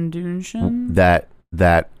 Foundation? That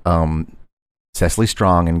Cecily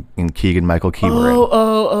Strong and Keegan-Michael Key were in.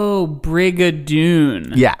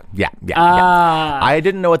 Brigadoon. Yeah. I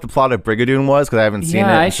didn't know what the plot of Brigadoon was because I haven't seen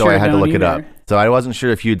it, so I had to look it up. So I wasn't sure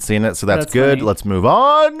if you'd seen it, so that's good. Funny. Let's move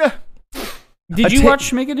on. Did you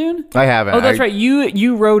watch Schmigadoon? I haven't. Oh, that's right.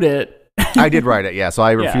 You wrote it. I did write it, yeah. So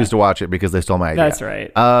I refused to watch it because they stole my idea. That's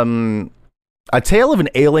right. A tale of an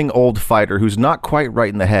ailing old fighter who's not quite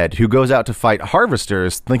right in the head, who goes out to fight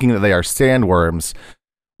harvesters thinking that they are sandworms,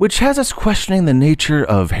 which has us questioning the nature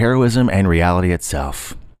of heroism and reality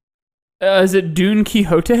itself. Is it Dune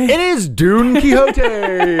Quixote? It is Dune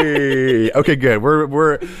Quixote. Okay, good.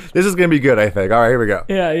 This is going to be good, I think. All right, here we go.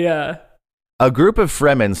 Yeah. A group of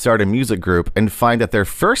Fremen start a music group and find that their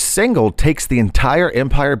first single takes the entire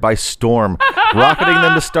empire by storm, rocketing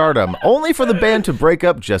them to stardom, only for the band to break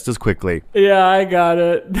up just as quickly. Yeah, I got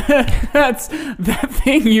it. That's That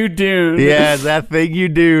Thing You Dune. Yeah, That Thing You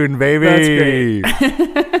Dune, baby. That's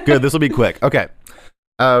great. Good, this will be quick. Okay.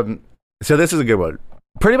 So this is a good one.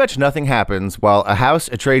 Pretty much nothing happens while a House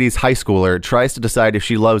Atreides high schooler tries to decide if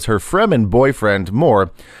she loves her Fremen boyfriend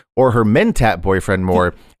more or her Mentat boyfriend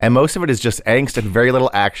more, and most of it is just angst and very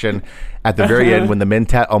little action at the very end when the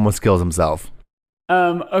Mentat almost kills himself.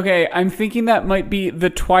 Okay, I'm thinking that might be the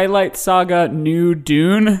Twilight Saga New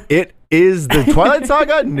Dune. It Is the Twilight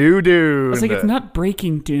Saga New Dune? I was like, it's not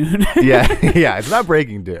Breaking Dune. yeah, it's not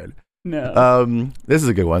Breaking Dune. No. This is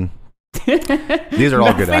a good one. These are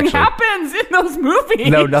all good, actually. Nothing happens in those movies.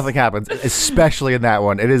 No, nothing happens, especially in that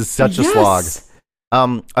one. It is such a slog.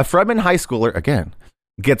 A Fremen high schooler, again,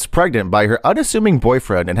 gets pregnant by her unassuming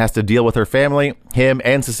boyfriend and has to deal with her family, him,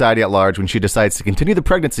 and society at large when she decides to continue the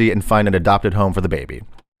pregnancy and find an adopted home for the baby.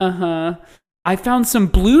 I found some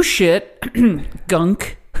blue shit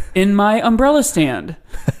gunk in my umbrella stand.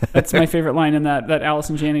 That's my favorite line in that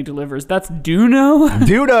Allison Janney delivers. That's Duno.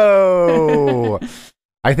 Duno.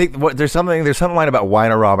 I think there's something line about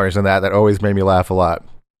wine-a-robbers in that always made me laugh a lot.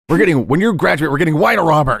 When you graduate, we're getting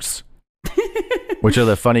wine-a-robbers, which are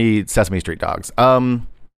the funny Sesame Street dogs.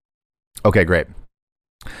 Okay, great.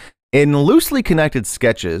 In loosely connected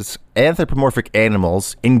sketches, anthropomorphic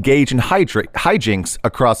animals engage in hijinks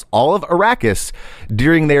across all of Arrakis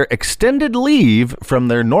during their extended leave from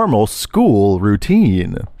their normal school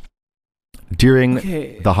routine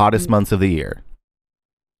during the hottest months of the year.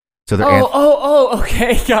 So they're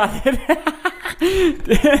okay, got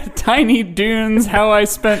it. Tiny Dunes, how I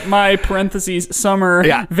spent my summer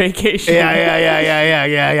vacation. Yeah.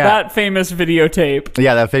 That famous videotape.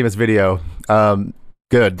 Yeah, that famous video.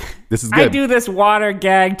 Good. This is good. I do this water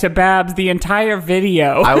gag to Babs the entire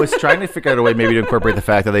video. I was trying to figure out a way maybe to incorporate the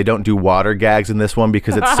fact that they don't do water gags in this one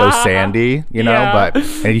because it's so sandy,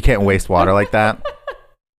 and you can't waste water like that.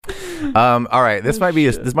 All right, this might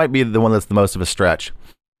be the one that's the most of a stretch.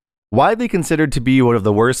 Widely considered to be one of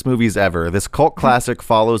the worst movies ever, this cult classic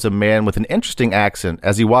follows a man with an interesting accent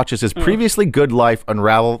as he watches his previously good life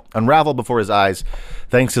unravel before his eyes,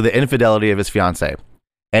 thanks to the infidelity of his fiancée.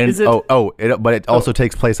 And but it also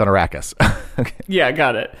takes place on Arrakis. Okay. Yeah,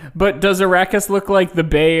 got it. But does Arrakis look like the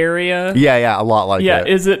Bay Area? Yeah, a lot like it. Yeah,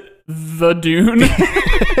 is it the Dune?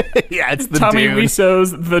 Yeah, it's the Tommy Dune.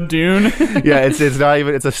 Wiseau's The Dune. Yeah, it's not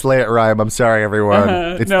even. It's a slant rhyme. I'm sorry, everyone.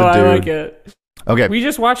 It's no, the Dune. I like it. Okay, we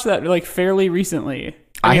just watched that like fairly recently.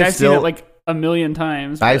 I've seen it like a million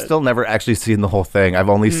times. But... I've still never actually seen the whole thing. I've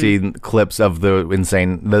only seen clips of the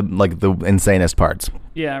insanest parts.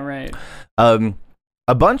 Yeah, right.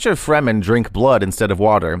 A bunch of Fremen drink blood instead of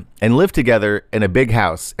water and live together in a big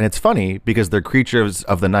house. And it's funny because they're creatures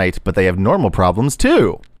of the night, but they have normal problems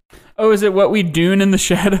too. Oh, is it what we Dune in the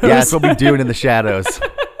shadows? Yeah, it's what we Dune in the shadows.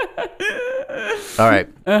 All right.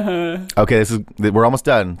 Okay, we're almost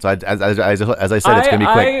done. So as I said, it's gonna be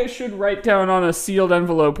quick. I should write down on a sealed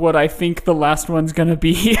envelope what I think the last one's gonna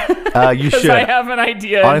be. You should. I have an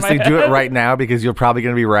idea. Honestly, do it right now because you're probably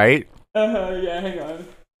gonna be right. Yeah, hang on.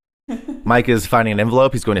 Mike is finding an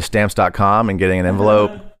envelope. He's going to stamps.com and getting an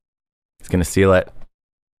envelope. He's going to seal it.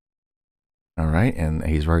 All right, and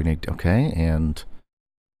he's writing. Okay, and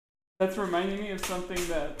that's reminding me of something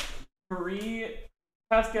that Marie,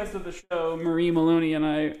 past guest of the show, Marie Maloney, and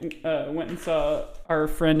I went and saw our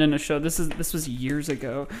friend in a show. This was years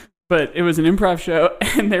ago, but it was an improv show,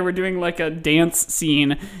 and they were doing like a dance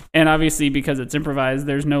scene, and obviously because it's improvised,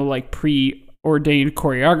 there's no like preordained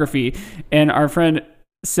choreography, and our friend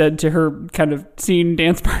said to her kind of scene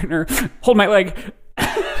dance partner, "Hold my leg."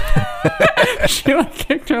 She like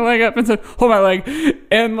kicked her leg up and said, "Hold my leg,"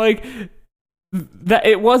 and like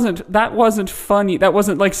that wasn't funny. That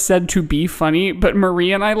wasn't like said to be funny. But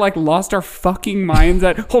Marie and I like lost our fucking minds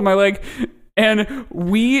at "Hold my leg," and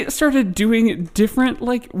we started doing different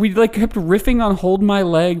we kept riffing on "Hold my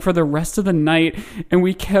leg" for the rest of the night, and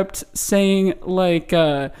we kept saying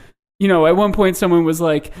at one point someone was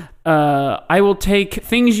like, I will take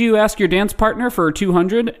things you ask your dance partner for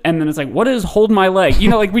 200. And then it's like, what is "hold my leg"?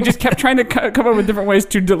 We just kept trying to come up with different ways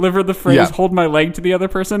to deliver the phrase "hold my leg" to the other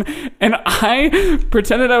person. And I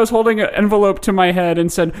pretended I was holding an envelope to my head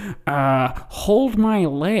and said, "hold my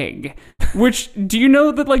leg," which, do you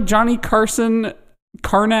know that like Johnny Carson,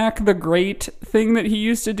 Karnak the Great thing that he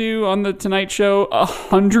used to do on the Tonight Show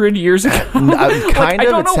 100 years ago? I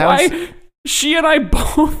don't know why she and I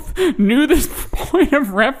both knew this point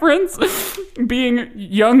of reference, being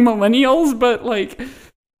young millennials, but like,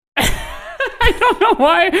 I don't know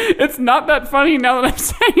why it's not that funny now that I'm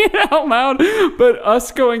saying it out loud, but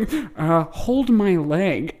us going, "hold my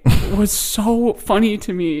leg" was so funny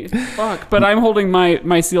to me. Fuck. But I'm holding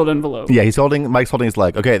my sealed envelope. Yeah, Mike's holding his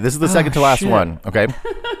leg. Okay, this is the second to last one. Okay.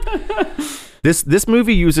 This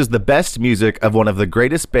movie uses the best music of one of the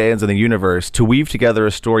greatest bands in the universe to weave together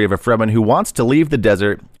a story of a Fremen who wants to leave the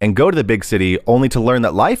desert and go to the big city, only to learn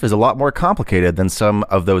that life is a lot more complicated than some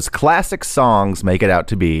of those classic songs make it out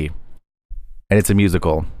to be. And it's a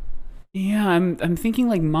musical. Yeah, I'm thinking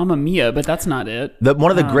like Mamma Mia, but that's not it.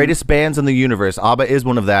 One of the greatest bands in the universe. ABBA is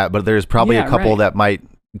one of that, but there's probably a couple that might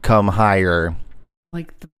come higher.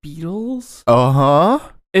 Like the Beatles?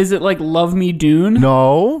 Is it like Love Me Dune?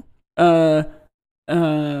 No.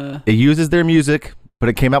 It uses their music, but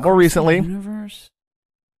it came out more recently. Universe?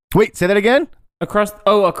 Wait, say that again? Across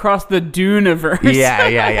the Duneverse.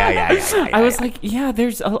 Yeah. I was like, yeah,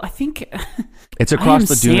 I think it's Across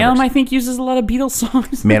the Duneverse. Sam, I think, uses a lot of Beatles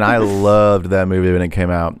songs. Man, I loved that movie when it came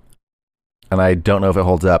out. And I don't know if it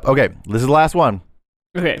holds up. Okay, this is the last one.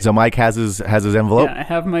 Okay. So Mike has his envelope. Yeah, I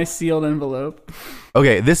have my sealed envelope.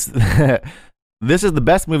 Okay, this this is the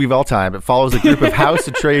best movie of all time. It follows a group of House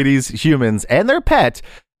Atreides humans and their pet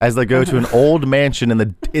as they go to an old mansion in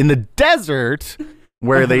the desert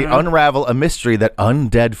where they unravel a mystery that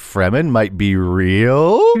undead Fremen might be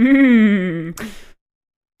real.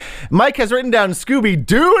 Mike has written down Scooby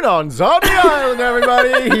Dune on Zombie Island,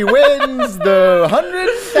 everybody. He wins the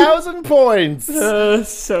 100,000 points.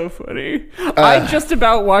 So funny. I just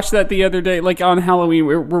about watched that the other day, like on Halloween.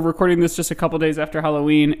 We're recording this just a couple days after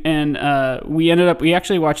Halloween, and we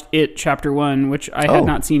actually watched It Chapter 1, which I had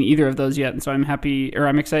not seen either of those yet, and so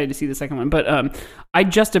I'm excited to see the second one. But I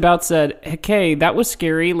just about said, "Okay, that was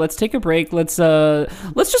scary. Let's take a break. Let's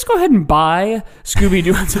just go ahead and buy Scooby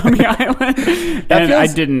Doo on Zombie Island." And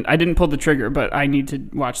I didn't pull the trigger, but I need to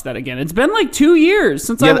watch that again. It's been like 2 years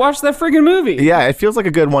since I watched that friggin' movie. Yeah, it feels like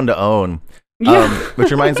a good one to own. Yeah. Which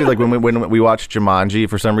reminds me, like when we watched Jumanji,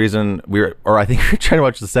 for some reason I think we were trying to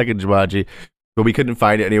watch the second Jumanji, but we couldn't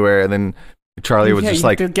find it anywhere, and then Charlie was just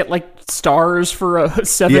like, to get like stars for a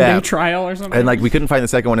 7-day trial or something. And like we couldn't find the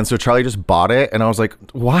second one, and so Charlie just bought it, and I was like,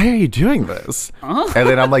 why are you doing this? And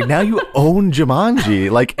then I'm like, now you own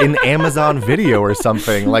Jumanji, like in Amazon Video or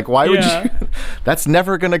something. Like, why would you? That's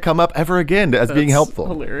never gonna come up ever again as being helpful.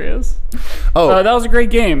 Hilarious. That was a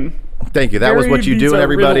great game. Thank you. That was What You Do,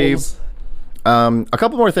 everybody. A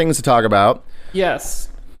couple more things to talk about. Yes.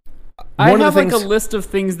 I have like a list of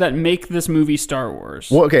things that make this movie Star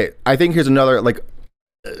Wars. Well, okay. I think here's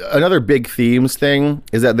another big themes thing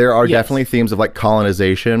is that there are definitely themes of like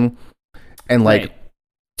colonization and like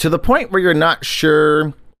to the point where you're not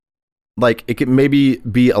sure, like it could maybe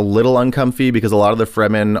be a little uncomfy because a lot of the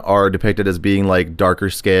Fremen are depicted as being like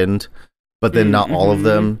darker skinned, but then not all of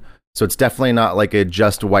them. So it's definitely not like a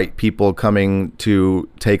just white people coming to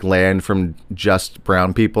take land from just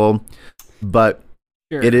brown people, but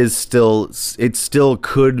it still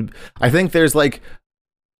could. I think there's like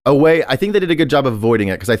a way. I think they did a good job of avoiding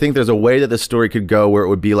it because I think there's a way that the story could go where it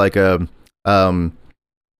would be like a Last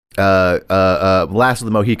of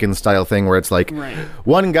the Mohicans style thing where it's like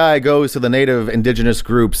one guy goes to the native indigenous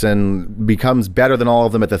groups and becomes better than all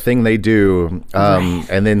of them at the thing they do,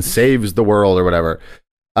 and then saves the world or whatever.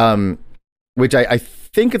 Which I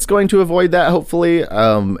think it's going to avoid that, hopefully.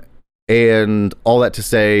 And all that to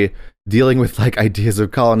say, dealing with like ideas of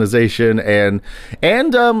colonization and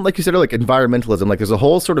like you said, like environmentalism. Like there's a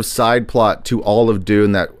whole sort of side plot to all of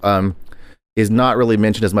Dune that is not really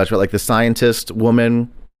mentioned as much, but like the scientist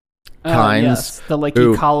woman Kynes, the like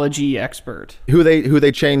ecology expert who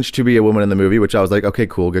they changed to be a woman in the movie, which I was like, okay,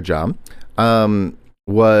 cool, good job.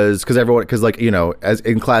 Was because like, you know, as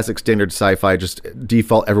in classic standard sci-fi, just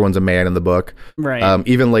default everyone's a man in the book, right?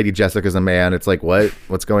 Even Lady Jessica's a man. It's like,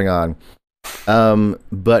 what's going on?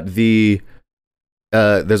 But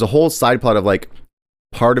there's a whole side plot of like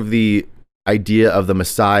part of the idea of the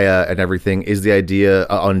Messiah and everything is the idea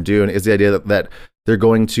on Dune is the idea that they're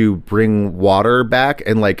going to bring water back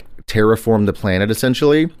and like terraform the planet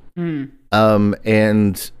essentially,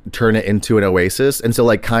 and turn it into an oasis. And so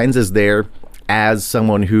like Kynes is there as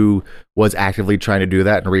someone who was actively trying to do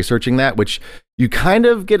that and researching that, which you kind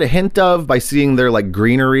of get a hint of by seeing their like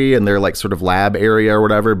greenery and their like sort of lab area or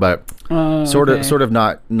whatever, but sort of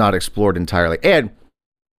not explored entirely. And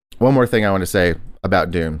one more thing I want to say about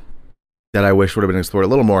Dune that I wish would have been explored a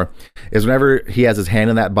little more is whenever he has his hand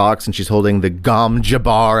in that box and she's holding the Gom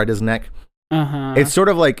Jabbar at his neck, it's sort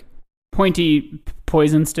of like pointy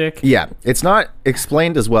poison stick. Yeah, it's not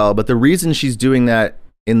explained as well, but the reason she's doing that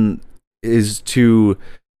is to,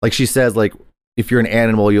 like she says, like if you're an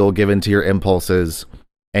animal, you'll give in to your impulses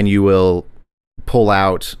and you will pull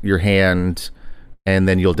out your hand and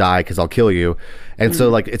then you'll die because I'll kill you. And so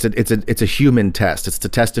like it's a human test. It's to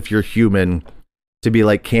test if you're human, to be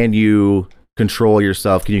like, can you control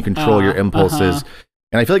yourself? Can you control your impulses?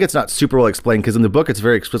 And I feel like it's not super well explained because in the book it's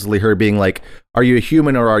very explicitly her being like, are you a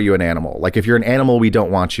human or are you an animal? Like if you're an animal, we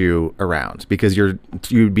don't want you around because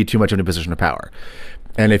you'd be too much in a position of power.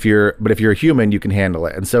 And if you're a human, you can handle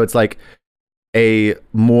it. And so it's like a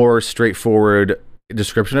more straightforward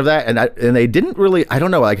description of that. And they didn't really, I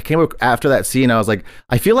don't know, like I came up after that scene, I was like,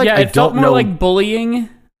 I feel like I it felt don't more know. like bullying.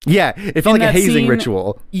 Yeah, it felt In like a that hazing scene-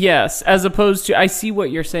 ritual. Yes, as opposed to, I see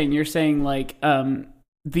what you're saying. You're saying like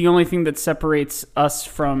the only thing that separates us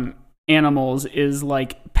from animals is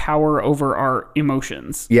like power over our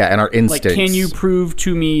emotions. Yeah, and our Like, instincts. can you prove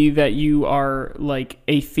to me that you are like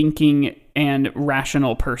a thinking and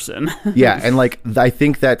rational person? Yeah, and like I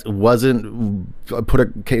think that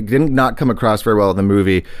did not come across very well in the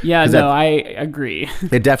movie. Yeah, 'Cause no, that- I agree.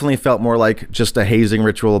 it definitely felt more like just a hazing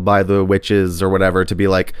ritual by the witches or whatever to be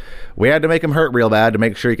like, we had to make him hurt real bad to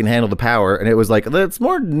make sure he can handle the power, and it was like it's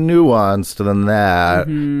more nuanced than that.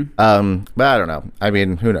 But I don't know. I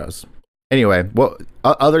mean, who knows? Anyway, what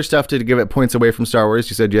other stuff to give it points away from Star Wars?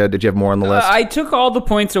 You said did you have more on the list? I took all the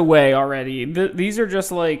points away already. These are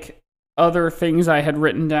just like other things I had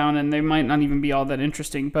written down, and they might not even be all that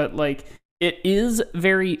interesting, but like it is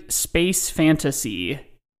very space fantasy.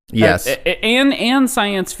 Yes. And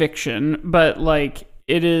science fiction, but like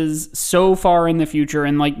it is so far in the future,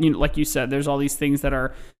 and like you said, there's all these things that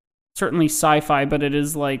are certainly sci-fi, but it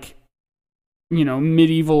is like,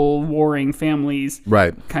 medieval warring families,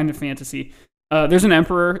 right? Kind of fantasy. There's an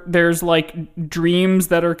emperor. There's like dreams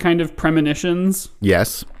that are kind of premonitions.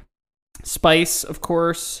 Yes. Spice, of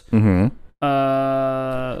course.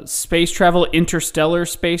 Mm-hmm. Space travel, interstellar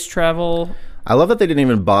space travel. I love that they didn't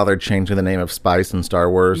even bother changing the name of Spice in Star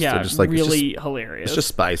Wars. Yeah, They're just like really hilarious. It's just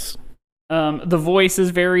Spice. The voice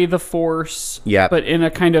is very the Force, yeah, but in a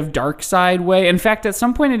kind of dark side way. In fact, at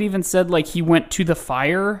some point it even said like he went to the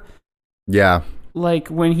fire. Yeah. Like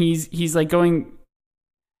when he's like going,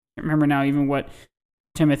 I can't remember now even what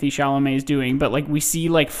Timothy Chalamet is doing, but like we see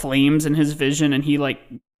like flames in his vision, and he like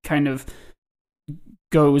kind of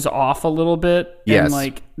goes off a little bit. Yes. And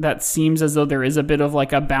like that seems as though there is a bit of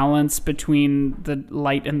like a balance between the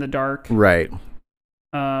light and the dark. Right.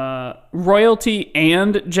 Royalty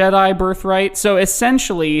and Jedi birthright. So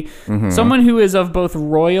essentially, someone who is of both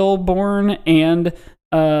royal born and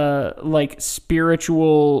like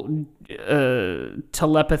spiritual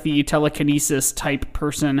telepathy, telekinesis type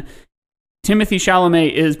person. Timothy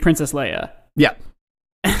Chalamet is Princess Leia. Yeah.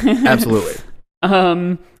 Absolutely.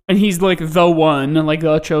 And he's like the one, like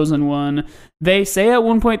the chosen one. They say at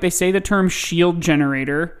one point, they say the term shield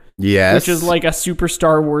generator. Yes. Which is like a super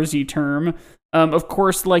Star Wars-y term. Of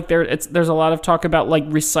course, like there's a lot of talk about like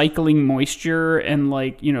recycling moisture, and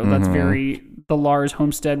like, that's very the Lars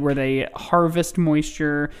homestead where they harvest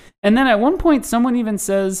moisture. And then at one point, someone even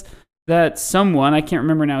says that someone, I can't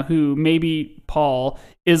remember now who, maybe Paul,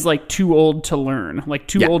 is like too old to learn, like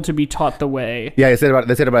too old to be taught the way. Yeah, they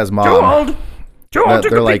said about his mom. Too old to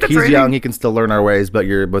they're like, the he's training. young, he can still learn our ways, but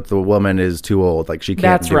the woman is too old, like she can't.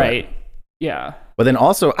 That's do right. it. Yeah. But then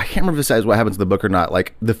also, I can't remember if this says what happens in the book or not.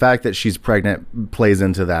 Like the fact that she's pregnant plays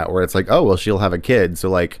into that, where it's like, oh well, she'll have a kid, so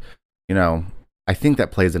like, I think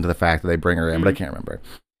that plays into the fact that they bring her in, but I can't remember.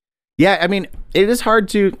 Yeah, I mean, it is hard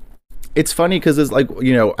to. It's funny because it's like,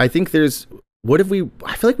 I think there's.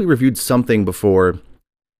 I feel like we reviewed something before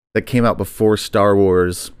that came out before Star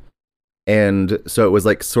Wars, and so it was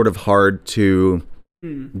like sort of hard to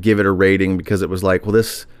give it a rating because it was like, well,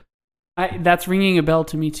 this. That's ringing a bell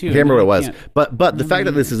to me too. I can't remember what it was, but the fact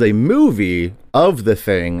that this is a movie of the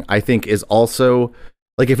thing, I think, is also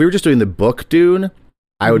like if we were just doing the book Dune,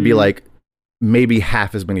 I would be like maybe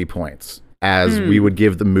half as many points as we would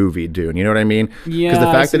give the movie Dune. You know what I mean? Yeah. Because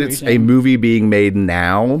the fact that it's a movie being made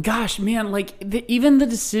now, gosh, man, like even the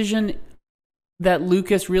decision that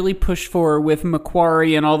Lucas really pushed for with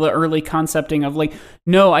Macquarie and all the early concepting of like,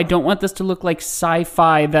 no, I don't want this to look like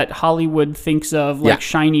sci-fi that Hollywood thinks of, like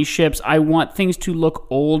shiny ships. I want things to look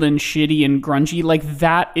old and shitty and grungy. Like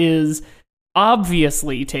that is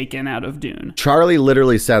obviously taken out of Dune. Charlie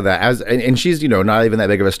literally said that and she's, not even that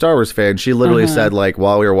big of a Star Wars fan. She literally said like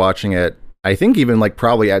while we were watching it, I think even like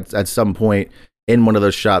probably at some point in one of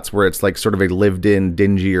those shots where it's like sort of a lived in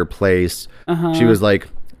dingier place, she was like,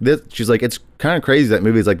 she's like, it's kind of crazy that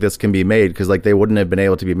movies like this can be made because like they wouldn't have been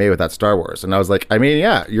able to be made without Star Wars. And I was like, I mean,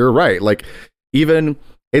 yeah, you're right. Like even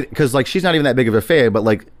because like she's not even that big of a fan, but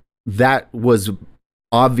like that was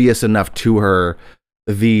obvious enough to her,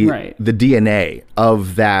 the DNA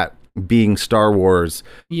of that being Star Wars.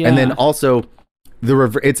 Yeah. And then also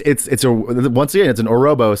it's once again, it's an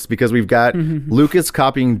Ouroboros because we've got Lucas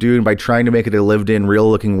copying Dune by trying to make it a lived in real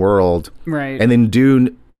looking world. Right. And then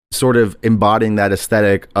Dune sort of embodying that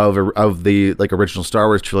aesthetic of the like original Star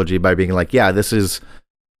Wars trilogy by being like, yeah, this is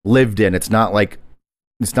lived in. It's not like,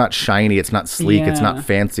 it's not shiny. It's not sleek. It's not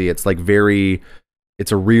fancy. It's like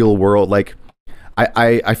it's a real world. Like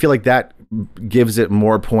I feel like that gives it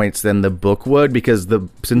more points than the book would because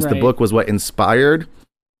since the book was what inspired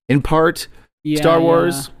in part Star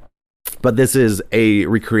Wars, but this is a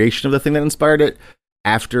recreation of the thing that inspired it.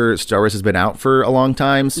 after Star Wars has been out for a long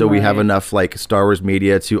time, so we have enough like Star Wars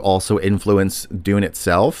media to also influence Dune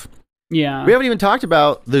itself. Yeah. We haven't even talked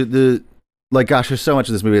about the like, gosh, there's so much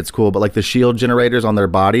of this movie that's cool, but like the shield generators on their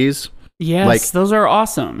bodies. Yes, like, those are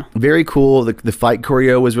awesome. Very cool. The fight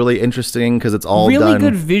choreo was really interesting because it's all really done.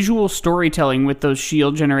 Good visual storytelling with those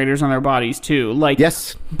shield generators on their bodies too. Like,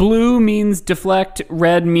 yes, blue means deflect,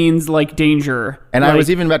 red means like danger. And like, I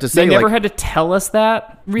was even about to say, they never had to tell us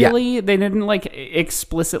that. Really, they didn't like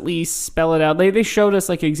explicitly spell it out. They showed us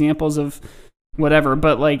like examples of whatever,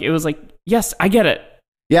 but like it was like, yes, I get it.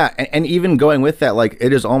 Yeah, and even going with that, like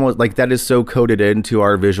it is almost like that is so coded into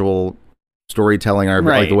our visual storytelling,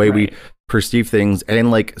 like the way we perceive things,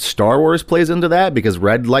 and like Star Wars plays into that because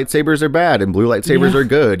red lightsabers are bad and blue lightsabers are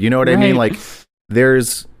good. You know what I mean? Like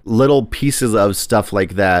there's little pieces of stuff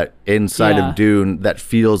like that inside of Dune that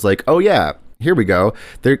feels like, oh yeah, here we go.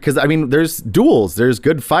 There, because I mean, there's duels, there's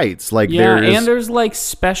good fights, like there's like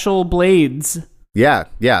special blades. Yeah,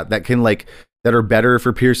 that can like. That are better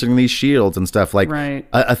for piercing these shields and stuff. Like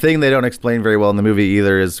a thing they don't explain very well in the movie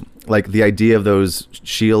either is like the idea of those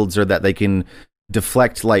shields are that they can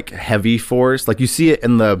deflect like heavy force. Like you see it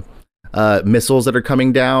in the missiles that are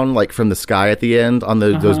coming down like from the sky at the end on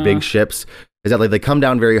those big ships. Is that like they come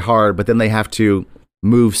down very hard, but then they have to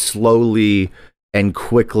move slowly and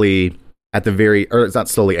quickly at the or it's not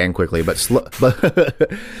slowly and quickly, but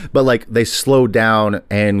but like they slow down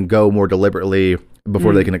and go more deliberately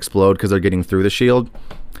before they can explode because they're getting through the shield.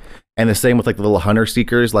 And the same with like the little hunter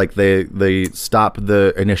seekers, like they stop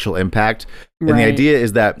the initial impact. And the idea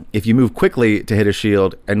is that if you move quickly to hit a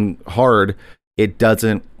shield and hard, it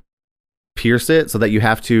doesn't pierce it, so that you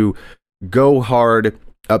have to go hard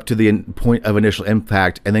up to the point of initial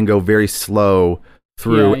impact and then go very slow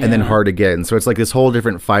through and then hard again. So it's like this whole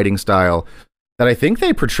different fighting style that I think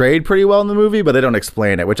they portrayed pretty well in the movie, but they don't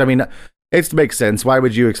explain it, which I mean, it makes sense. Why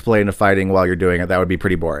would you explain a fighting while you're doing it? That would be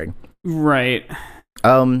pretty boring. Right.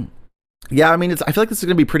 Yeah, I mean, I feel like this is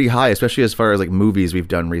going to be pretty high, especially as far as like movies we've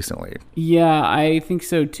done recently. Yeah, I think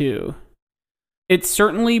so too. It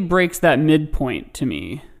certainly breaks that midpoint to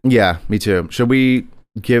me. Yeah, me too. Should we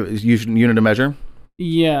give unit of measure?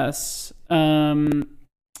 Yes. I'm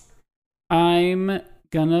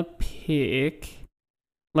gonna pick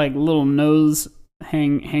like little nose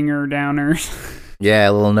hanger downers. Yeah,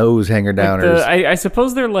 little nose hanger downers. Like I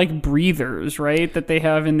suppose they're like breathers, right? That they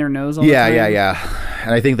have in their nose all the time. Yeah.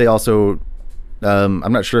 And I think they also,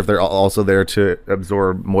 I'm not sure if they're also there to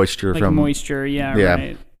absorb moisture like from moisture. Yeah,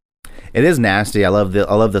 right. It is nasty. I love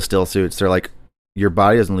the still suits. They're like your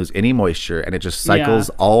body doesn't lose any moisture, and it just cycles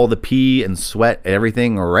all the pee and sweat and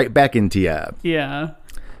everything right back into you. Yeah,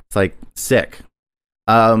 it's like sick.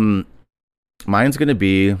 Mine's gonna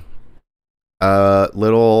be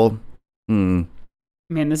little.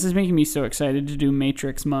 Man, this is making me so excited to do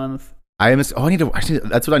Matrix month. That's what I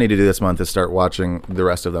need to do this month is start watching the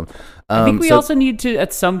rest of them. I think we also need to,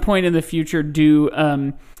 at some point in the future, do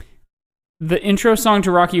the intro song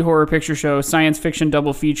to Rocky Horror Picture Show, science fiction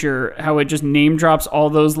double feature, how it just name drops all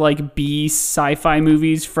those like B sci-fi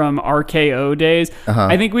movies from RKO days.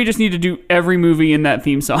 I think we just need to do every movie in that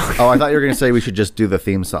theme song. Oh, I thought you were going to say we should just do the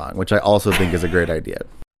theme song, which I also think is a great idea.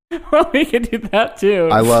 Well, we could do that too.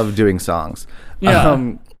 I love doing songs.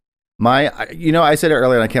 Yeah. I said it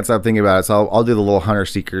earlier and I can't stop thinking about it. So I'll do the little hunter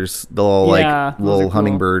seekers, the little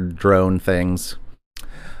hummingbird drone things.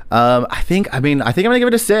 I think I'm gonna give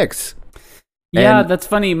it a 6. Yeah, that's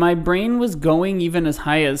funny. My brain was going even as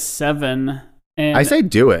high as 7. And I say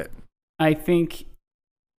do it. I think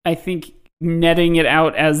netting it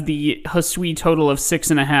out as the Hasui total of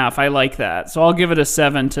 6.5. I like that. So I'll give it a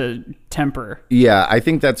 7 to temper. Yeah, I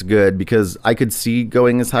think that's good because I could see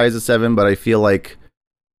going as high as a 7, but I feel like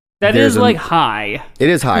that is like high. It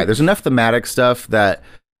is high. There's enough thematic stuff that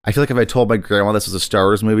I feel like if I told my grandma this was a Star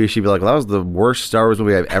Wars movie, she'd be like, well, that was the worst Star Wars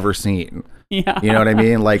movie I've ever seen. Yeah. You know what I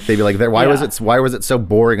mean? Like they'd be like, why was it so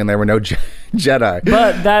boring and there were no Jedi?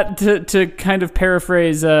 But that to kind of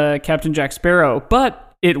paraphrase Captain Jack Sparrow,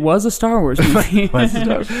 but it was a Star Wars movie.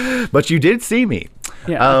 But you did see me.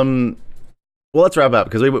 Yeah. Well, let's wrap up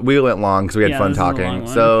because we went long because we had fun talking.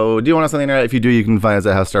 So do you want us on the internet? If you do, you can find us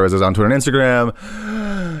at How Star Wars is on Twitter and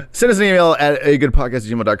Instagram. Send us an email at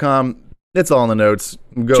agoodpodcast@gmail.com. It's all in the notes.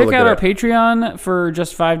 Check out our Patreon for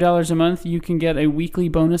just $5 a month. You can get a weekly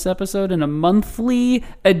bonus episode and a monthly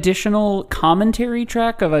additional commentary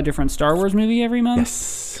track of a different Star Wars movie every month.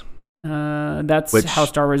 Yes. That's How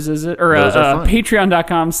Star Wars Is It, or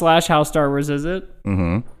patreon.com/How Star Wars Is It.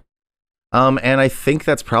 Mm-hmm. And I think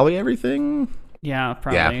that's probably everything. Yeah,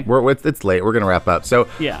 probably. Yeah, it's late. We're gonna wrap up. So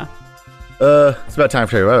yeah, it's about time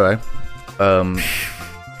for you. By the way,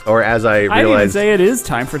 or as I I didn't even realized, say it is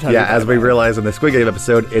time for Teddy. yeah, as we realized in the Squid Game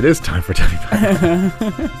episode, it is time for Teddy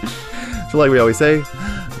Bye. So like we always say,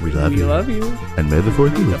 we love you. We love you. And may the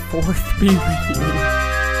fourth be The with you. fourth be with you.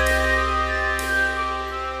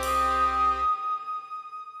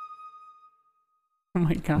 Oh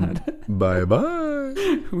my God.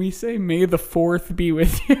 Bye-bye. We say, may the fourth be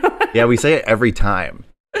with you. Yeah, we say it every time.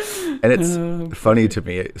 And it's funny to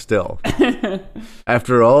me still.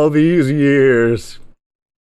 After all these years.